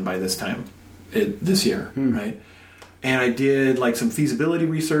game done by this time this year, right? And I did like some feasibility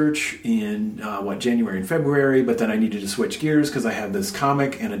research in January and February, but then I needed to switch gears because I had this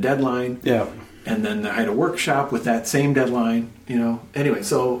comic and a deadline. Yeah. And then I had a workshop with that same deadline, you know. Anyway,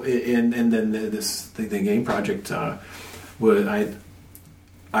 so and then the game project I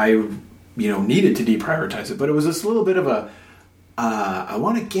needed to deprioritize it, but it was this little bit of I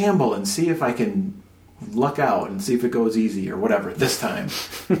want to gamble and see if I can luck out and see if it goes easy or whatever this time.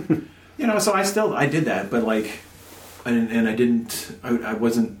 You know, so I did that, but like. And I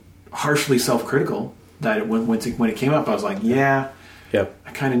wasn't harshly self-critical that when it came up, I was like, yeah, Yep.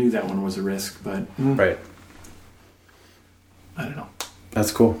 I kind of knew that one was a risk, but Right. I don't know.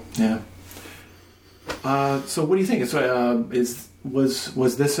 That's cool. Yeah. So what do you think?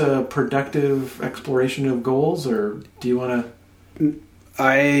 Was this a productive exploration of goals, or do you want to?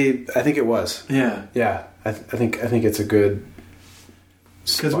 I think it was. Yeah. Yeah. I think it's a good.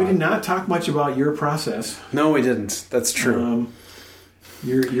 Because we did not talk much about your process. No, we didn't. That's true.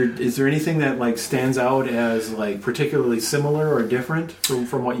 Is there anything that like stands out as like particularly similar or different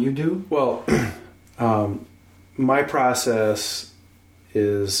from what you do? Well, my process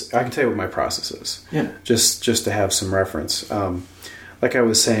is. I can tell you what my process is. Yeah. Just to have some reference. Like I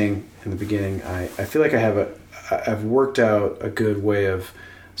was saying in the beginning, I feel like I've worked out a good way of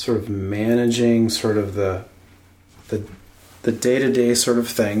sort of managing sort of the day-to-day sort of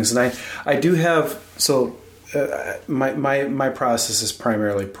things, and I do have my process is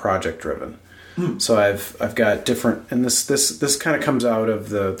primarily project driven. So I've got different, and this kind of comes out of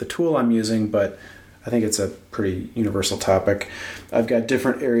the tool I'm using, but I think it's a pretty universal topic. I've got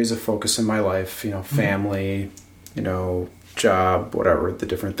different areas of focus in my life, family, job, whatever, the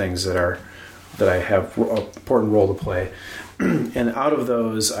different things that I have an important role to play, and out of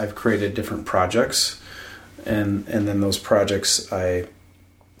those I've created different projects. And then those projects, I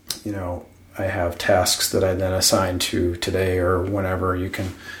have tasks that I then assign to today or whenever. I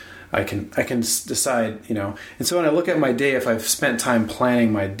can decide, And so when I look at my day, if I've spent time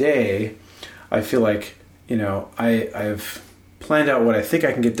planning my day, I feel like, I've planned out what I think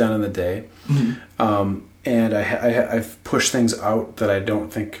I can get done in the day. Mm-hmm. And I've pushed things out that I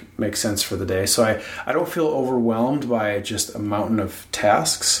don't think make sense for the day. So I don't feel overwhelmed by just a mountain of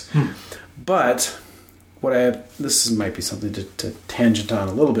tasks. But this might be something to tangent on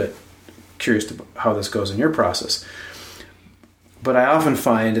a little bit. Curious to how this goes in your process. But I often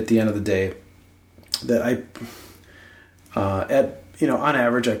find at the end of the day that on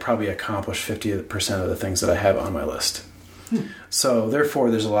average, I probably accomplish 50% of the things that I have on my list. So therefore,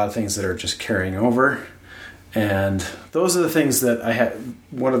 there's a lot of things that are just carrying over. And those are the things that I have.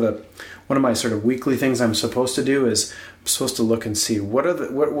 One of my sort of weekly things I'm supposed to do is I'm supposed to look and see what are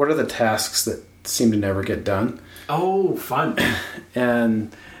the tasks that seem to never get done. Oh, fun!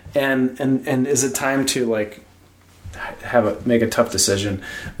 And is it time to like make a tough decision?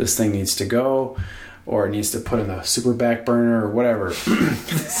 This thing needs to go, or it needs to put in the super back burner or whatever.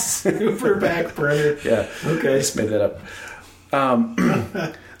 Super back burner. Yeah. Okay. Just made that up.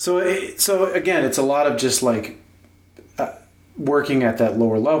 So again, it's a lot of just like working at that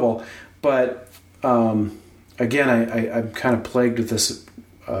lower level. But again, I'm kind of plagued with this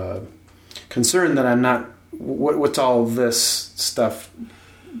concern that I'm not. What's all this stuff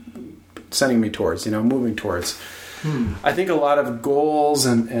sending me towards? Moving towards. I think a lot of goals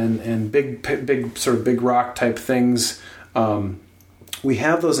and big sort of big rock type things. We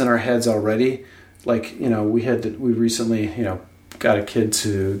have those in our heads already. Like we recently got a kid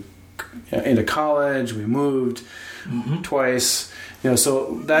into college. We moved twice.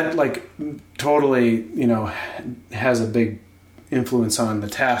 So that like totally has a big influence on the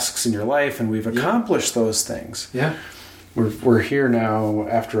tasks in your life, and we've accomplished those things. Yeah, we're here now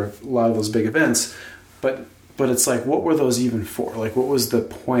after a lot of those big events, but it's like, what were those even for? Like, what was the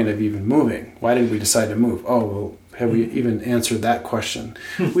point of even moving? Why did we decide to move? Oh, well, have we even answered that question?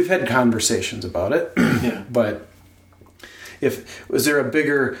 We've had conversations about it, but was there a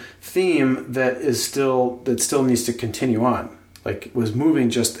bigger theme that still needs to continue on? Like, was moving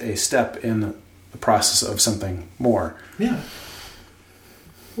just a step in the process of something more? Yeah.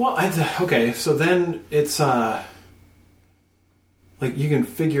 Well, okay, so then it's like you can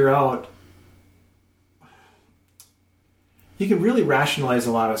figure out. You can really rationalize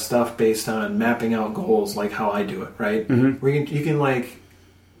a lot of stuff based on mapping out goals, like how I do it, right? Mm-hmm. Where you can like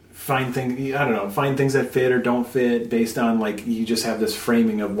find things that fit or don't fit based on like you just have this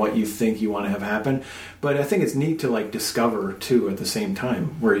framing of what you think you want to have happen. But I think it's neat to like discover too at the same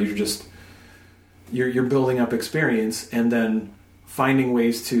time, where you're building up experience and then finding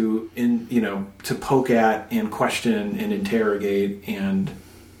ways to poke at and question and interrogate and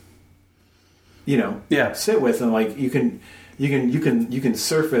sit with, and like you can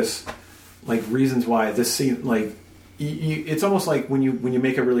surface like reasons why this seems like it's almost like when you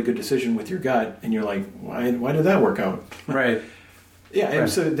make a really good decision with your gut and you're like, why did that work out? Right. Yeah, and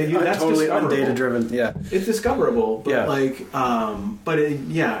so that's totally discoverable. Undata driven. Yeah, it's discoverable. But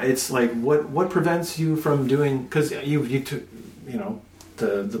it's like what prevents you from doing, because you took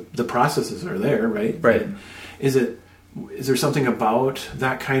the processes are there, right? Right. And is there something about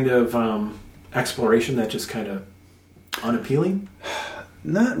that kind of exploration that just kind of unappealing?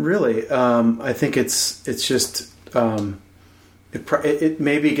 Not really. I think it's just it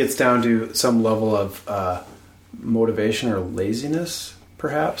maybe gets down to some level of motivation or laziness,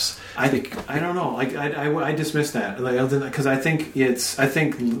 perhaps. I don't know. I dismiss that because I think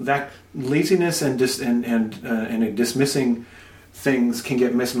that laziness and dismissing things can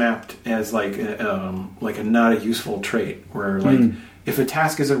get mismapped as like a not a useful trait, where like if a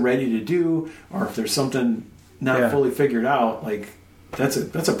task isn't ready to do, or if there's something not fully figured out, like that's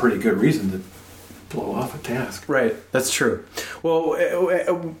a pretty good reason to blow off a task. Right, that's true. Well,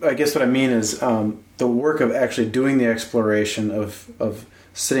 I guess what I mean is the work of actually doing the exploration of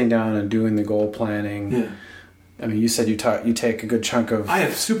sitting down and doing the goal planning. Yeah. I mean, you said you take a good chunk of. I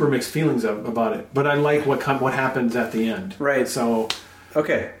have super mixed feelings about it, but I like what happens at the end. Right. So.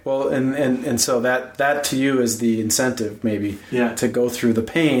 Okay. Well, and so that to you is the incentive, maybe. Yeah. To go through the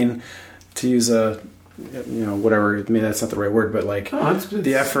pain, to use whatever. I mean, that's not the right word, but like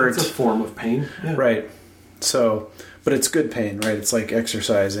the effort. It's a form of pain. Yeah. Right. So, but it's good pain, right? It's like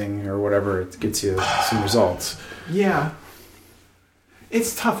exercising or whatever. It gets you some results. Yeah.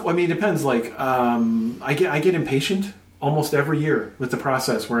 It's tough. I mean, it depends. Like, I get impatient almost every year with the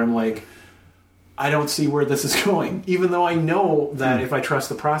process, where I'm like, I don't see where this is going, even though I know that if I trust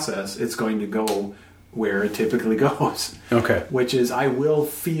the process, it's going to go where it typically goes. Okay. Which is, I will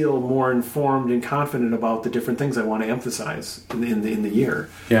feel more informed and confident about the different things I want to emphasize in the year.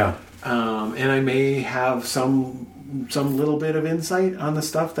 Yeah. And I may have some little bit of insight on the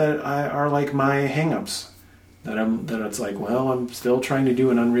stuff that are like my hang-ups. That it's like, well, I'm still trying to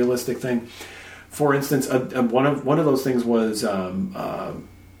do an unrealistic thing. For instance, one of those things was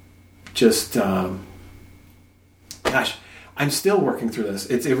gosh, I'm still working through this.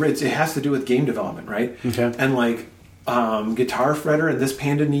 It has to do with game development, right? Okay. And like Guitar Fretter and This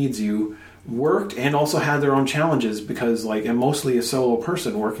Panda Needs You worked and also had their own challenges, because like I'm mostly a solo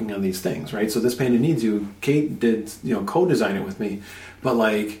person working on these things, right? So This Panda Needs You, Kate did co-design it with me, but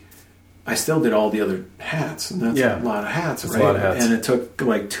like I still did all the other hats, and that's a lot of hats, right? A lot of hats. And it took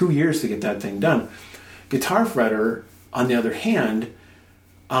like 2 years to get that thing done. Guitar Fretter, on the other hand,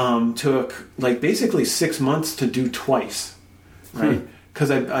 took like basically 6 months to do twice, right? Because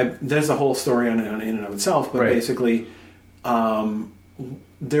I there's a whole story on it in and of itself, but basically,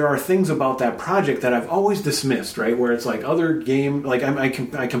 there are things about that project that I've always dismissed, right? Where it's like other game, like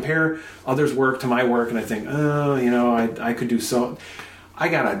I compare others' work to my work, and I think, oh, I could do so. I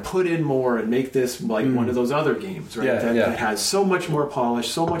gotta put in more and make this like one of those other games, right? That has so much more polish,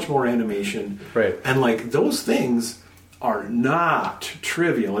 so much more animation, right? And like those things are not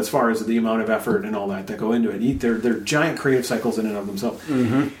trivial as far as the amount of effort and all that go into it. They're giant creative cycles in and of themselves.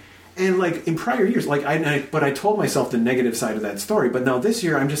 Mm-hmm. And like in prior years, like but I told myself the negative side of that story. But now this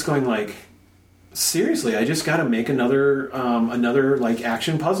year, I'm just going like, seriously, I just got to make another like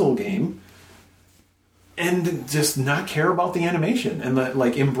action puzzle game. And just not care about the animation and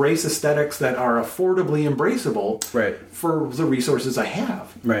like embrace aesthetics that are affordably embraceable for the resources I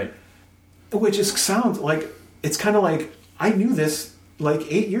have. Right. Which sounds like, it's kind of like, I knew this like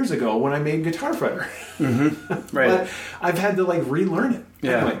 8 years ago when I made Guitar Fighter. Mm-hmm. Right. But I've had to like relearn it.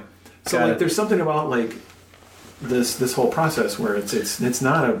 Yeah. Anyway, so there's something about like this whole process where it's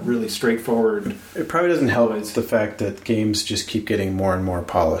not a really straightforward. It probably doesn't help the fact that games just keep getting more and more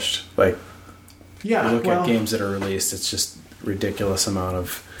polished. Like, yeah, you look at games that are released, it's just ridiculous amount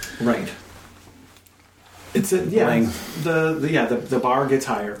of right. It's the bar gets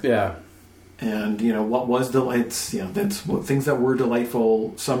higher. Yeah, and what was that's things that were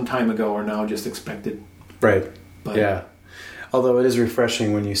delightful some time ago are now just expected. Right. But, yeah. Although it is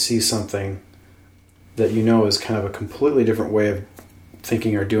refreshing when you see something that is kind of a completely different way of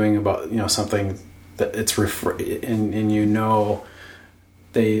thinking or doing about something that it's and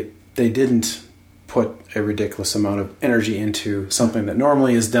they didn't put a ridiculous amount of energy into something that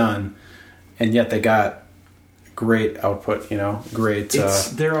normally is done, and yet they got great output. Great.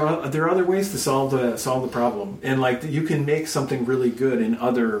 There are other ways to solve the problem, and like you can make something really good in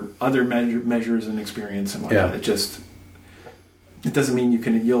other measures and experience and whatnot. Yeah. It doesn't mean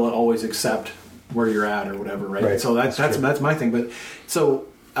you'll always accept where you're at or whatever, right? So that's my thing. But so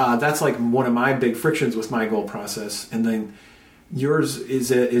that's like one of my big frictions with my goal process, and then yours is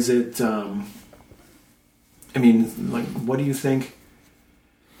it. I mean, like, what do you think?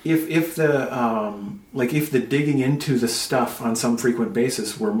 If the digging into the stuff on some frequent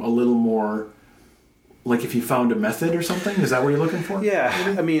basis were a little more, like if you found a method or something, is that what you're looking for? Yeah,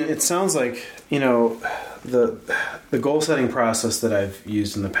 maybe? I mean, it sounds like the goal setting process that I've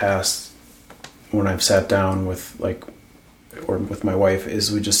used in the past when I've sat down with with my wife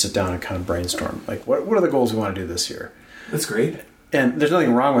is we just sit down and kind of brainstorm. Like, what are the goals we want to do this year? That's great. And there's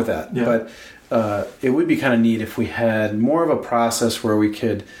nothing wrong with that, but it would be kind of neat if we had more of a process where we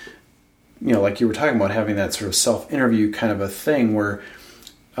could, like you were talking about, having that sort of self-interview kind of a thing where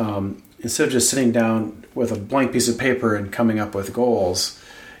instead of just sitting down with a blank piece of paper and coming up with goals,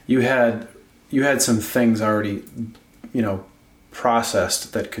 you had some things already,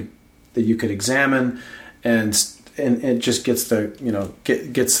 processed that you could examine, and it just gets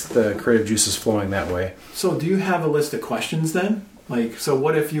the creative juices flowing that way. So do you have a list of questions then? Like, so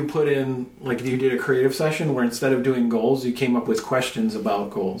what if you put in, like, you did a creative session where instead of doing goals, you came up with questions about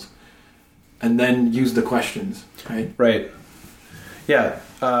goals, and then used the questions, right? Right. Yeah.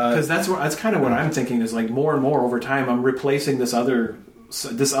 Because that's kind of what I'm thinking is like more and more over time, I'm replacing this other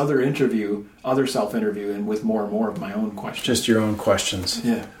self-interview, and with more and more of my own questions. Just your own questions.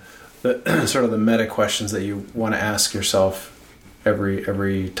 Yeah. The sort of the meta questions that you want to ask yourself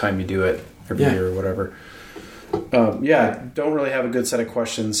every time you do it, every year or whatever. Don't really have a good set of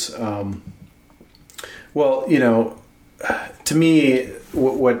questions. To me,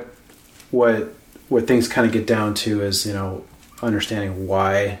 what things kind of get down to is, understanding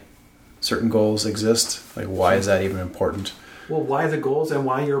why certain goals exist. Like, why is that even important? Well, why the goals and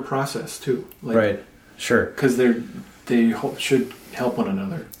why your process too. Like, right. Sure. Because they should help one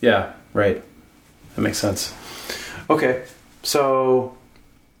another. Yeah. Right. That makes sense. Okay. So,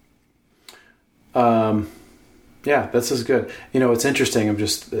 this is good. It's interesting. I'm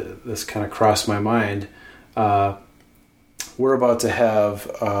just this kind of crossed my mind. We're about to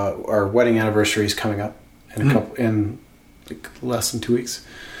have our wedding anniversaries coming up in less than 2 weeks.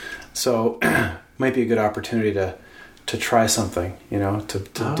 So, might be a good opportunity to try something.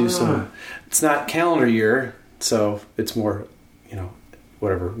 To do some. It's not calendar year, so it's more,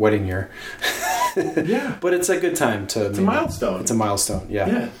 wedding year. Yeah, but it's a good time to. It's a milestone. It's a milestone. Yeah.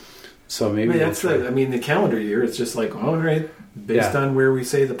 Yeah. So maybe the calendar year. It's just like, all right, based on where we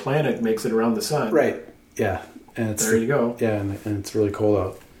say the planet makes it around the sun. Right. Yeah. And there you go. Yeah, and it's really cold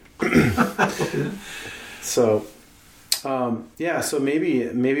out. So, so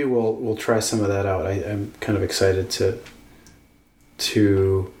maybe we'll try some of that out. I'm kind of excited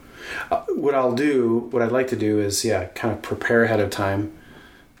to. What I'd like to do is kind of prepare ahead of time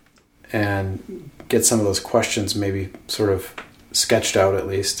and get some of those questions maybe sort of sketched out at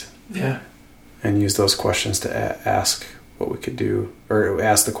least. Yeah. And use those questions to ask what we could do, or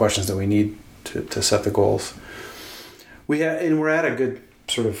ask the questions that we need to set the goals. And we're at a good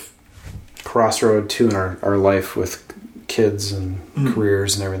sort of crossroad too in our life with kids and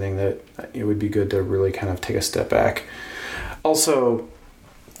careers and everything, that it would be good to really kind of take a step back. Also,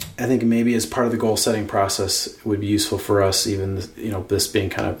 I think maybe as part of the goal setting process, it would be useful for us, even this being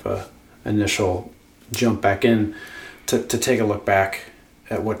kind of a initial jump back in, to take a look back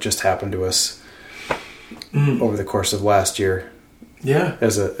at what just happened to us over the course of last year. Yeah,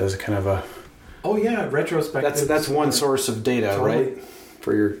 as a kind of a retrospective. That's one source of data, totally. Right,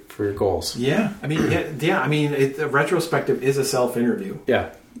 for your goals. Yeah, I mean, a retrospective is a self interview.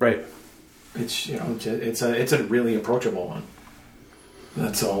 Yeah, right. It's it's a really approachable one.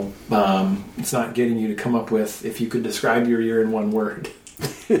 That's all. It's not getting you to come up with, if you could describe your year in one word.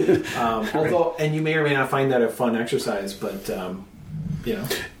 Although, and you may or may not find that a fun exercise, but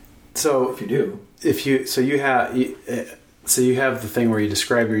so if you do, you have the thing where you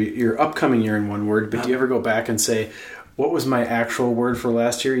describe your upcoming year in one word, but do you ever go back and say, what was my actual word for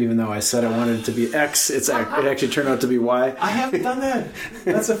last year? Even though I said I wanted it to be X, it actually turned out to be Y. I haven't done that.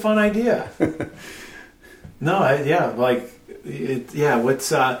 That's a fun idea. No,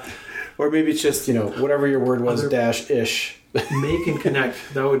 what's or maybe it's just whatever your word was -ish. Make and connect.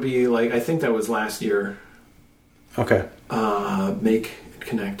 That would be I think that was last year. Okay. Make and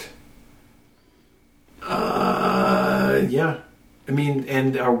connect. Yeah. I mean,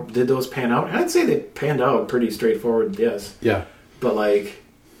 and did those pan out? I'd say they panned out pretty straightforward. Yes. Yeah. But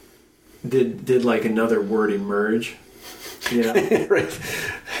did another word emerge? Yeah. Right.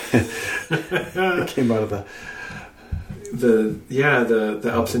 It came out of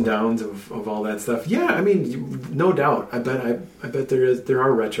the ups and downs of all that stuff. Yeah, I mean, no doubt. I bet there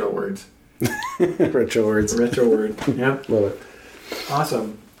are retro words. Retro words. Retro word. Yeah. Love it.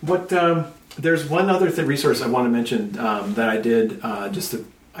 Awesome. What? There's one other resource I want to mention that I did. I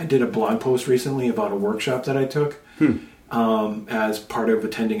did a blog post recently about a workshop that I took as part of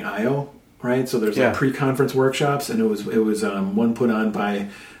attending IO. Right. So there's pre-conference workshops, and it was one put on by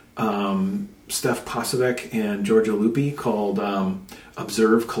Steph Posavec and Georgia Lupi called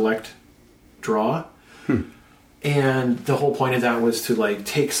Observe, Collect, Draw. And the whole point of that was to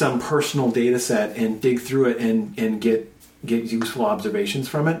take some personal data set and dig through it and get useful observations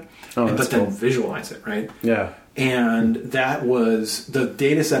from it, but then visualize it, right? Yeah. And that was the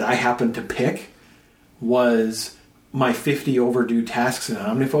data set I happened to pick was my 50 overdue tasks in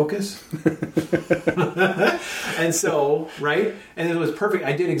OmniFocus. And so, right? And it was perfect.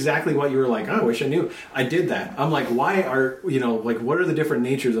 I did exactly what you were like, oh, I wish I knew. I did that. I'm like, why are, what are the different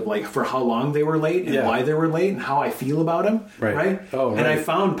natures of for how long they were late and why they were late and how I feel about them, right? Oh, right. And I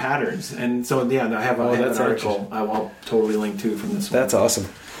found patterns. And so, I have an article I'll totally link to from this one. That's awesome.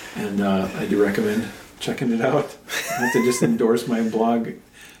 And I do recommend checking it out. Not to just endorse my blog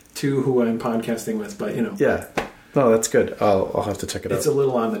to who I'm podcasting with, but, Yeah. Oh, that's good. I'll have to check it out. It's a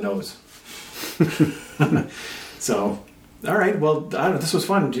little on the nose. So, all right. Well, I don't know, this was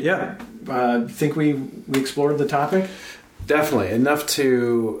fun. Yeah. Think we explored the topic? Definitely. Enough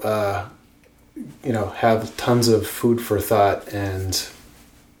to, have tons of food for thought and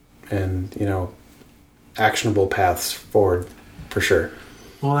actionable paths forward for sure.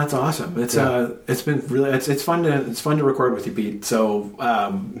 Well, that's awesome. It's been really it's fun to record with you, Pete. So,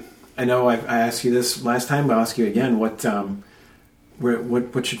 I know I asked you this last time, but I'll ask you again. What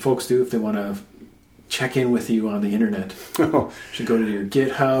should folks do if they want to check in with you on the internet? Should go to your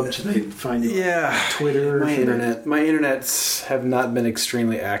GitHub? Should they find you on Twitter? My internets have not been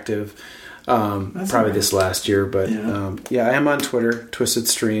extremely active. Probably this last year, but I am on Twitter, Twisted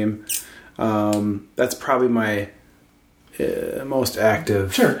Stream. That's probably my most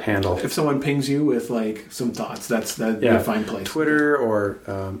active handle. If someone pings you with some thoughts, that'd be a fine place. Twitter, or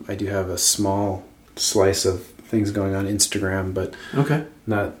I do have a small slice of things going on Instagram, but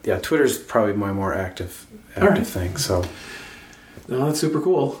Twitter's probably my more active thing. So, no, that's super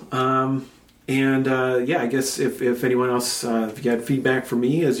cool. I guess if anyone else, if you had feedback for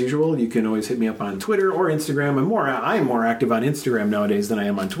me, as usual, you can always hit me up on Twitter or Instagram. I'm more active on Instagram nowadays than I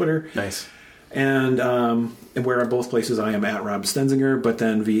am on Twitter. Nice. And where are both places I am at Rob Stenzinger, but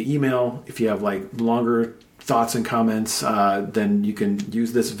then via email, if you have longer thoughts and comments, then you can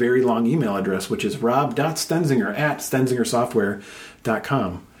use this very long email address, which is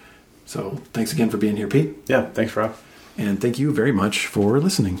rob.stenzinger@stenzingersoftware.com. So thanks again for being here, Pete. Yeah, thanks, Rob. And thank you very much for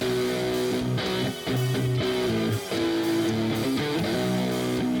listening.